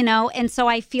 And so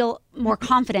I feel more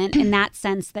confident in that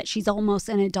sense that she's almost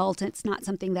an adult. It's not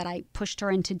something that I pushed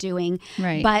her into doing.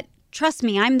 Right. But trust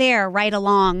me, I'm there right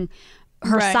along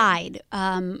her side.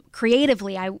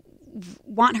 Creatively, I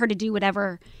want her to do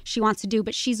whatever she wants to do,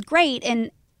 but she's great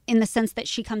in the sense that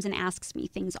she comes and asks me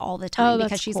things all the time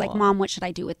because she's like, Mom, what should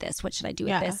I do with this? What should I do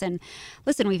with this? And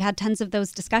listen, we've had tons of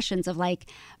those discussions of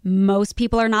most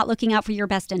people are not looking out for your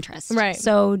best interest. Right.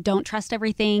 So don't trust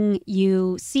everything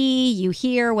you see, you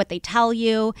hear, what they tell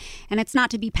you. And it's not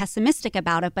to be pessimistic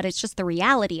about it, but it's just the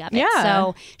reality of it. Yeah.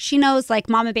 So she knows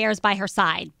Mama Bear is by her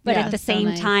side, but at the so same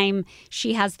nice. time,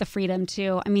 she has the freedom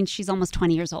to, she's almost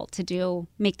 20 years old to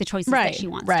make the choices that she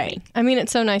wants to make. I mean,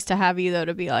 it's so nice to have you though,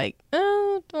 to be like,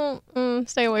 don't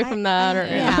stay away from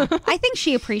that. I think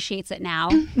she appreciates it now.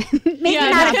 Maybe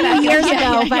not a few years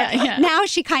ago, but now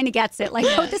she kind of gets it.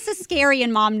 This is scary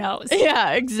and Mom knows.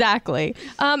 Yeah, exactly.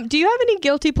 Do you have any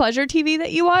guilty pleasure TV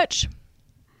that you watch?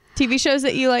 TV shows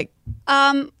that you like?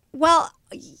 Well,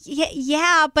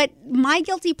 yeah, but my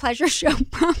guilty pleasure show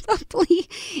probably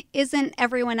isn't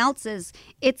everyone else's.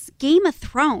 It's Game of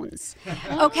Thrones.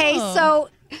 Okay, so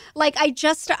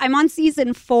I'm on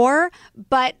season 4,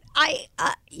 but my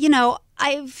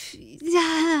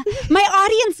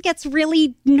audience gets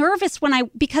really nervous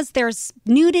because there's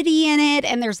nudity in it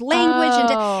and there's language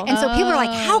and so people are like,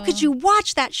 how could you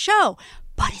watch that show?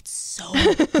 but it's so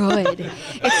good.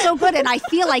 It's so good. And I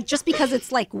feel like just because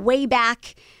it's like way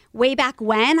back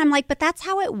when, I'm like, but that's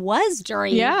how it was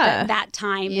during that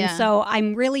time. Yeah. And so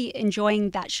I'm really enjoying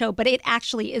that show. But it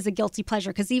actually is a guilty pleasure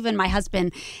because even my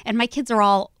husband and my kids are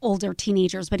all older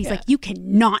teenagers, but he's like, you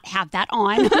cannot have that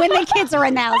on when the kids are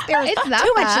in the house. There's It's that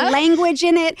too bad? much language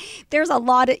in it. There's a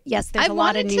lot of, there's a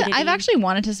lot of nudity. I've actually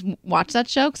wanted to watch that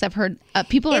show because I've heard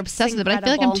people are It's obsessed with it, but I feel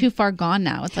like I'm incredible. too far gone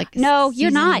now. It's like No,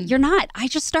 you're not. season- You're not. I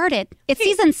just started. It's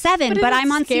season 7, but I'm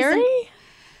on scary? season.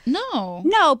 No.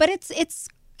 No, but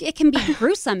it can be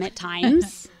gruesome at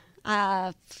times.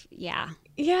 Yeah.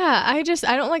 Yeah, I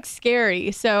don't like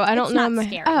scary, so I don't It's know. not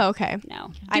scary. Oh, okay. No.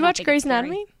 Do I you don't watch think Grey's it's scary.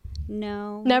 Anatomy?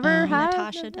 No. Never have?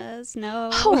 Natasha does. No.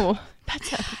 Oh,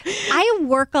 I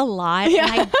work a lot and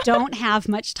I don't have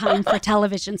much time for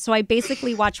television. So I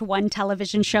basically watch one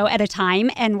television show at a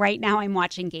time. And right now I'm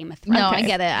watching Game of Thrones. No, I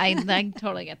get it. I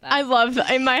totally get that. I love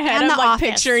in my head. And I'm The like Office.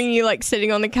 picturing you like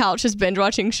sitting on the couch just binge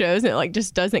watching shows, and it like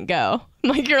just doesn't go.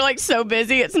 Like you're like so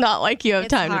busy. It's not like you have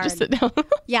It's time to just sit hard. down.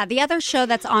 Yeah, the other show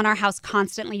that's on our house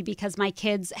constantly because my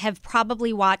kids have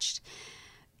probably watched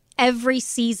every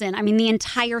season. I mean, the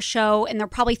entire show, and they're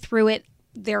probably through it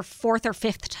their 4th or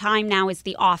 5th time now is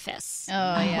The Office. Oh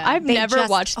yeah. I've They never just-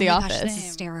 watched The oh my gosh, Office. it's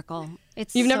hysterical.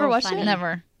 It's You've never so watched it? funny.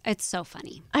 Never. It's so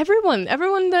funny. Everyone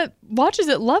that watches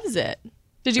it loves it.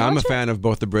 Did you I'm a watch it? fan of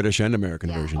both the British and American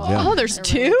versions. Yeah. Oh, there's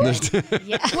two?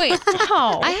 Yeah. Wait.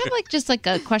 Oh. I have like just like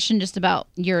a question just about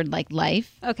your like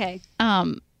life. Okay.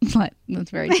 But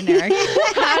that's very generic.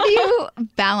 How do you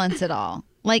balance it all?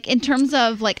 Like in terms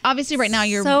of like obviously right now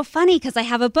you're So funny because I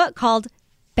have a book called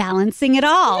Balancing It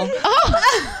All.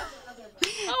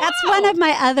 That's one of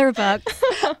my other books.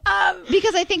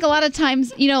 because I think a lot of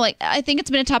times, you know, like I think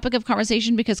it's been a topic of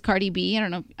conversation because Cardi B, I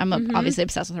don't know, I'm obviously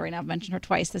obsessed with her right now. I've mentioned her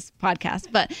twice this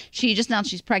podcast, but she just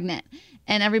announced she's pregnant.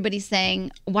 And everybody's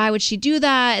saying, why would she do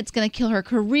that? It's going to kill her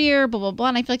career, blah, blah, blah.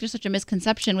 And I feel like there's such a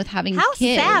misconception with having How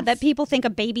kids. sad that people think a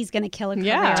baby's going to kill a career.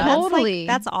 Yeah. Totally.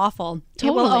 That's awful. It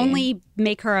will Totally. only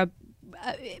make her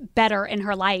better in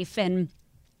her life, and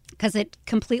because it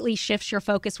completely shifts your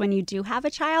focus when you do have a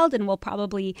child, and will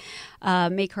probably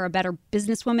make her a better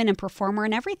businesswoman and performer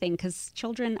and everything, because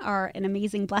children are an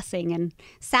amazing blessing, and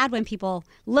sad when people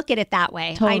look at it that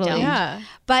way. I Totally. don't. Yeah.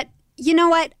 But you know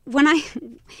what? When I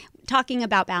talking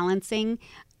about balancing,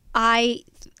 I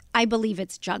believe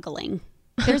it's juggling.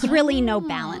 There's really no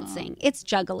balancing. It's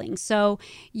juggling. So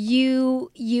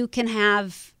you can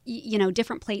have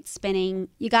different plates spinning.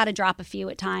 You got to drop a few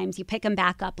at times. You pick them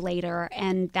back up later,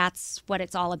 and that's what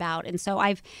it's all about. And so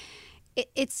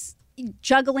it's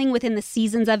juggling within the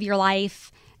seasons of your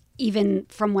life, even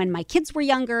from when my kids were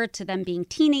younger to them being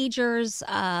teenagers,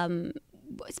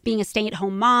 being a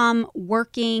stay-at-home mom,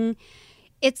 working.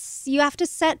 You have to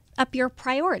set up your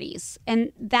priorities.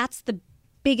 And that's the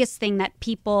biggest thing that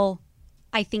people,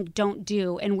 I think, don't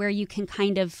do, and where you can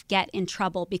kind of get in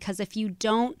trouble. Because if you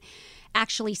don't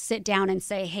actually sit down and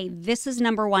say, hey, this is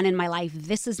number 1 in my life,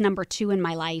 this is number 2 in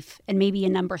my life, and maybe a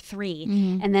number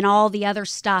 3, and then all the other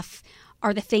stuff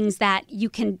are the things that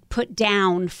you can put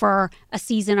down for a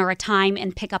season or a time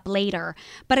and pick up later.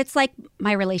 But it's like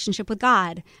my relationship with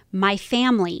God, my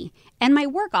family, and my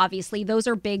work, obviously. Those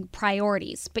are big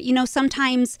priorities. But,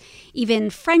 sometimes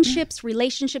even friendships,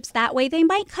 relationships that way, they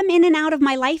might come in and out of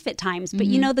my life at times. But,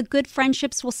 the good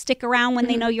friendships will stick around when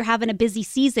they know you're having a busy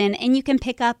season, and you can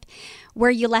pick up where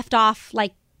you left off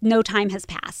like no time has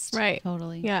passed. Right.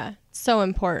 Totally. Yeah. So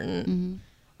important.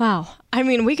 Wow. I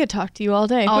mean, we could talk to you all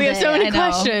day. All we have day, so many I know.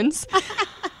 questions.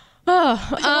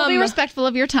 We'll be respectful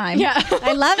of your time. Yeah.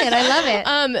 I love it. I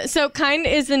love it. So Kind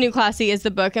is the New Classy is the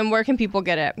book, and where can people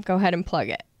get it? Go ahead and plug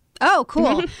it. Oh,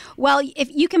 cool. Well, if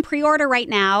you can pre-order right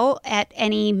now at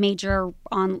any major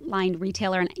online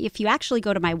retailer, and if you actually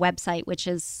go to my website, which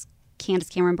is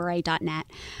CandiceCameronBure.net.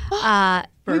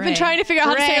 We've been trying to figure out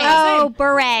how to say it. Oh,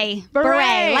 beret.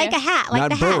 Beret. Like a hat. Like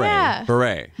Not the beret. hat. Yeah.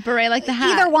 Beret. Beret like the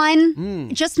hat. Either one.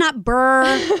 Just not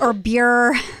burr or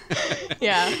beer.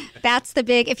 Yeah. That's the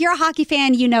big. If you're a hockey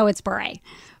fan, you know it's beret.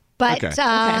 But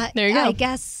Okay. There you go. I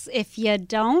guess if you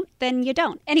don't, then you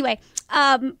don't. Anyway,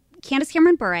 Candice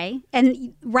Cameron Bure.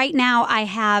 And right now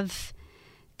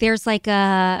there's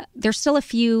still a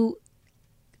few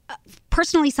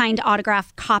personally signed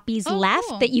autograph copies left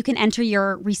cool. that you can enter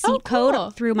your receipt cool.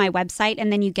 code through my website,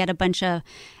 and then you get a bunch of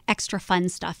extra fun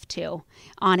stuff too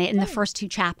on it, and the first 2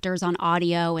 chapters on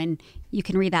audio, and you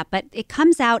can read that. But it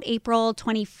comes out April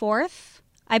 24th,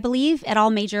 I believe, at all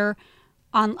major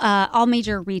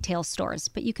retail stores,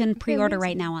 but you can pre-order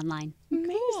right now online.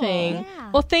 Amazing.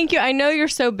 Well, thank you. I know you're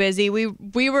so busy.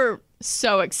 We were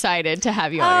so excited to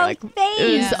have you on. Oh, You're like, thanks.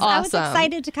 it was I was awesome.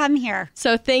 excited to come here.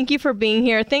 So thank you for being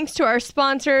here. Thanks to our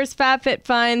sponsors,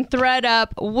 FabFitFun,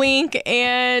 ThreadUp, Wink,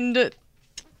 and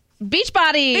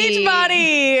Beachbody.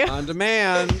 Beachbody. On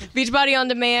demand. Beachbody on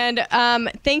demand.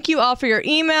 Thank you all for your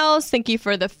emails. Thank you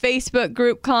for the Facebook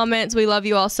group comments. We love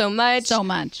you all so much. So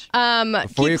much.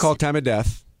 Before you call time of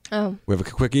death, we have a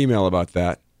quick email about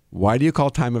that. Why do you call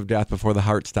time of death before the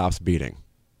heart stops beating?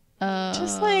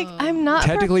 Just like, I'm not.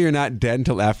 Technically, you're not dead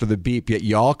until after the beep, yet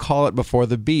y'all call it before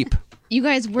the beep. You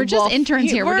guys, we're just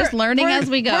interns here. We're just learning as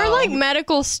we go. We're like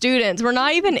medical students. We're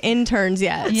not even interns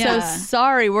yet. Yeah. So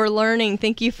sorry, we're learning.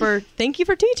 Thank you for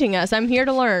teaching us. I'm here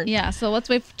to learn. Yeah, so let's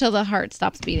wait till the heart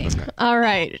stops beating. All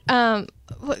right. Wait, I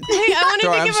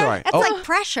wanted to give sorry. That's like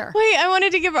pressure. Wait, I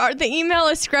wanted to give the email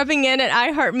is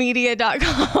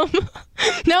scrubbingin@iheartmedia.com.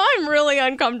 Now I'm really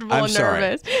uncomfortable I'm and sorry.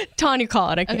 nervous. Tanya, call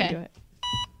it. I can't do it.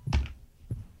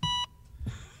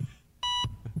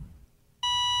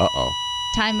 Uh-oh.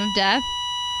 Time of death.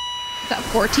 Is that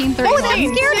 14:31? Oh, that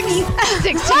scared me.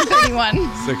 16:31.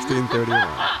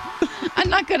 16:31. I'm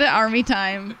not good at army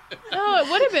time. No, it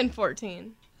would have been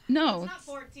 14. No. It's not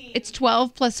 14. It's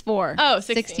 12 plus 4. Oh,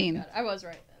 16. God, I was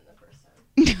right then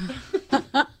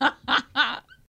the first time.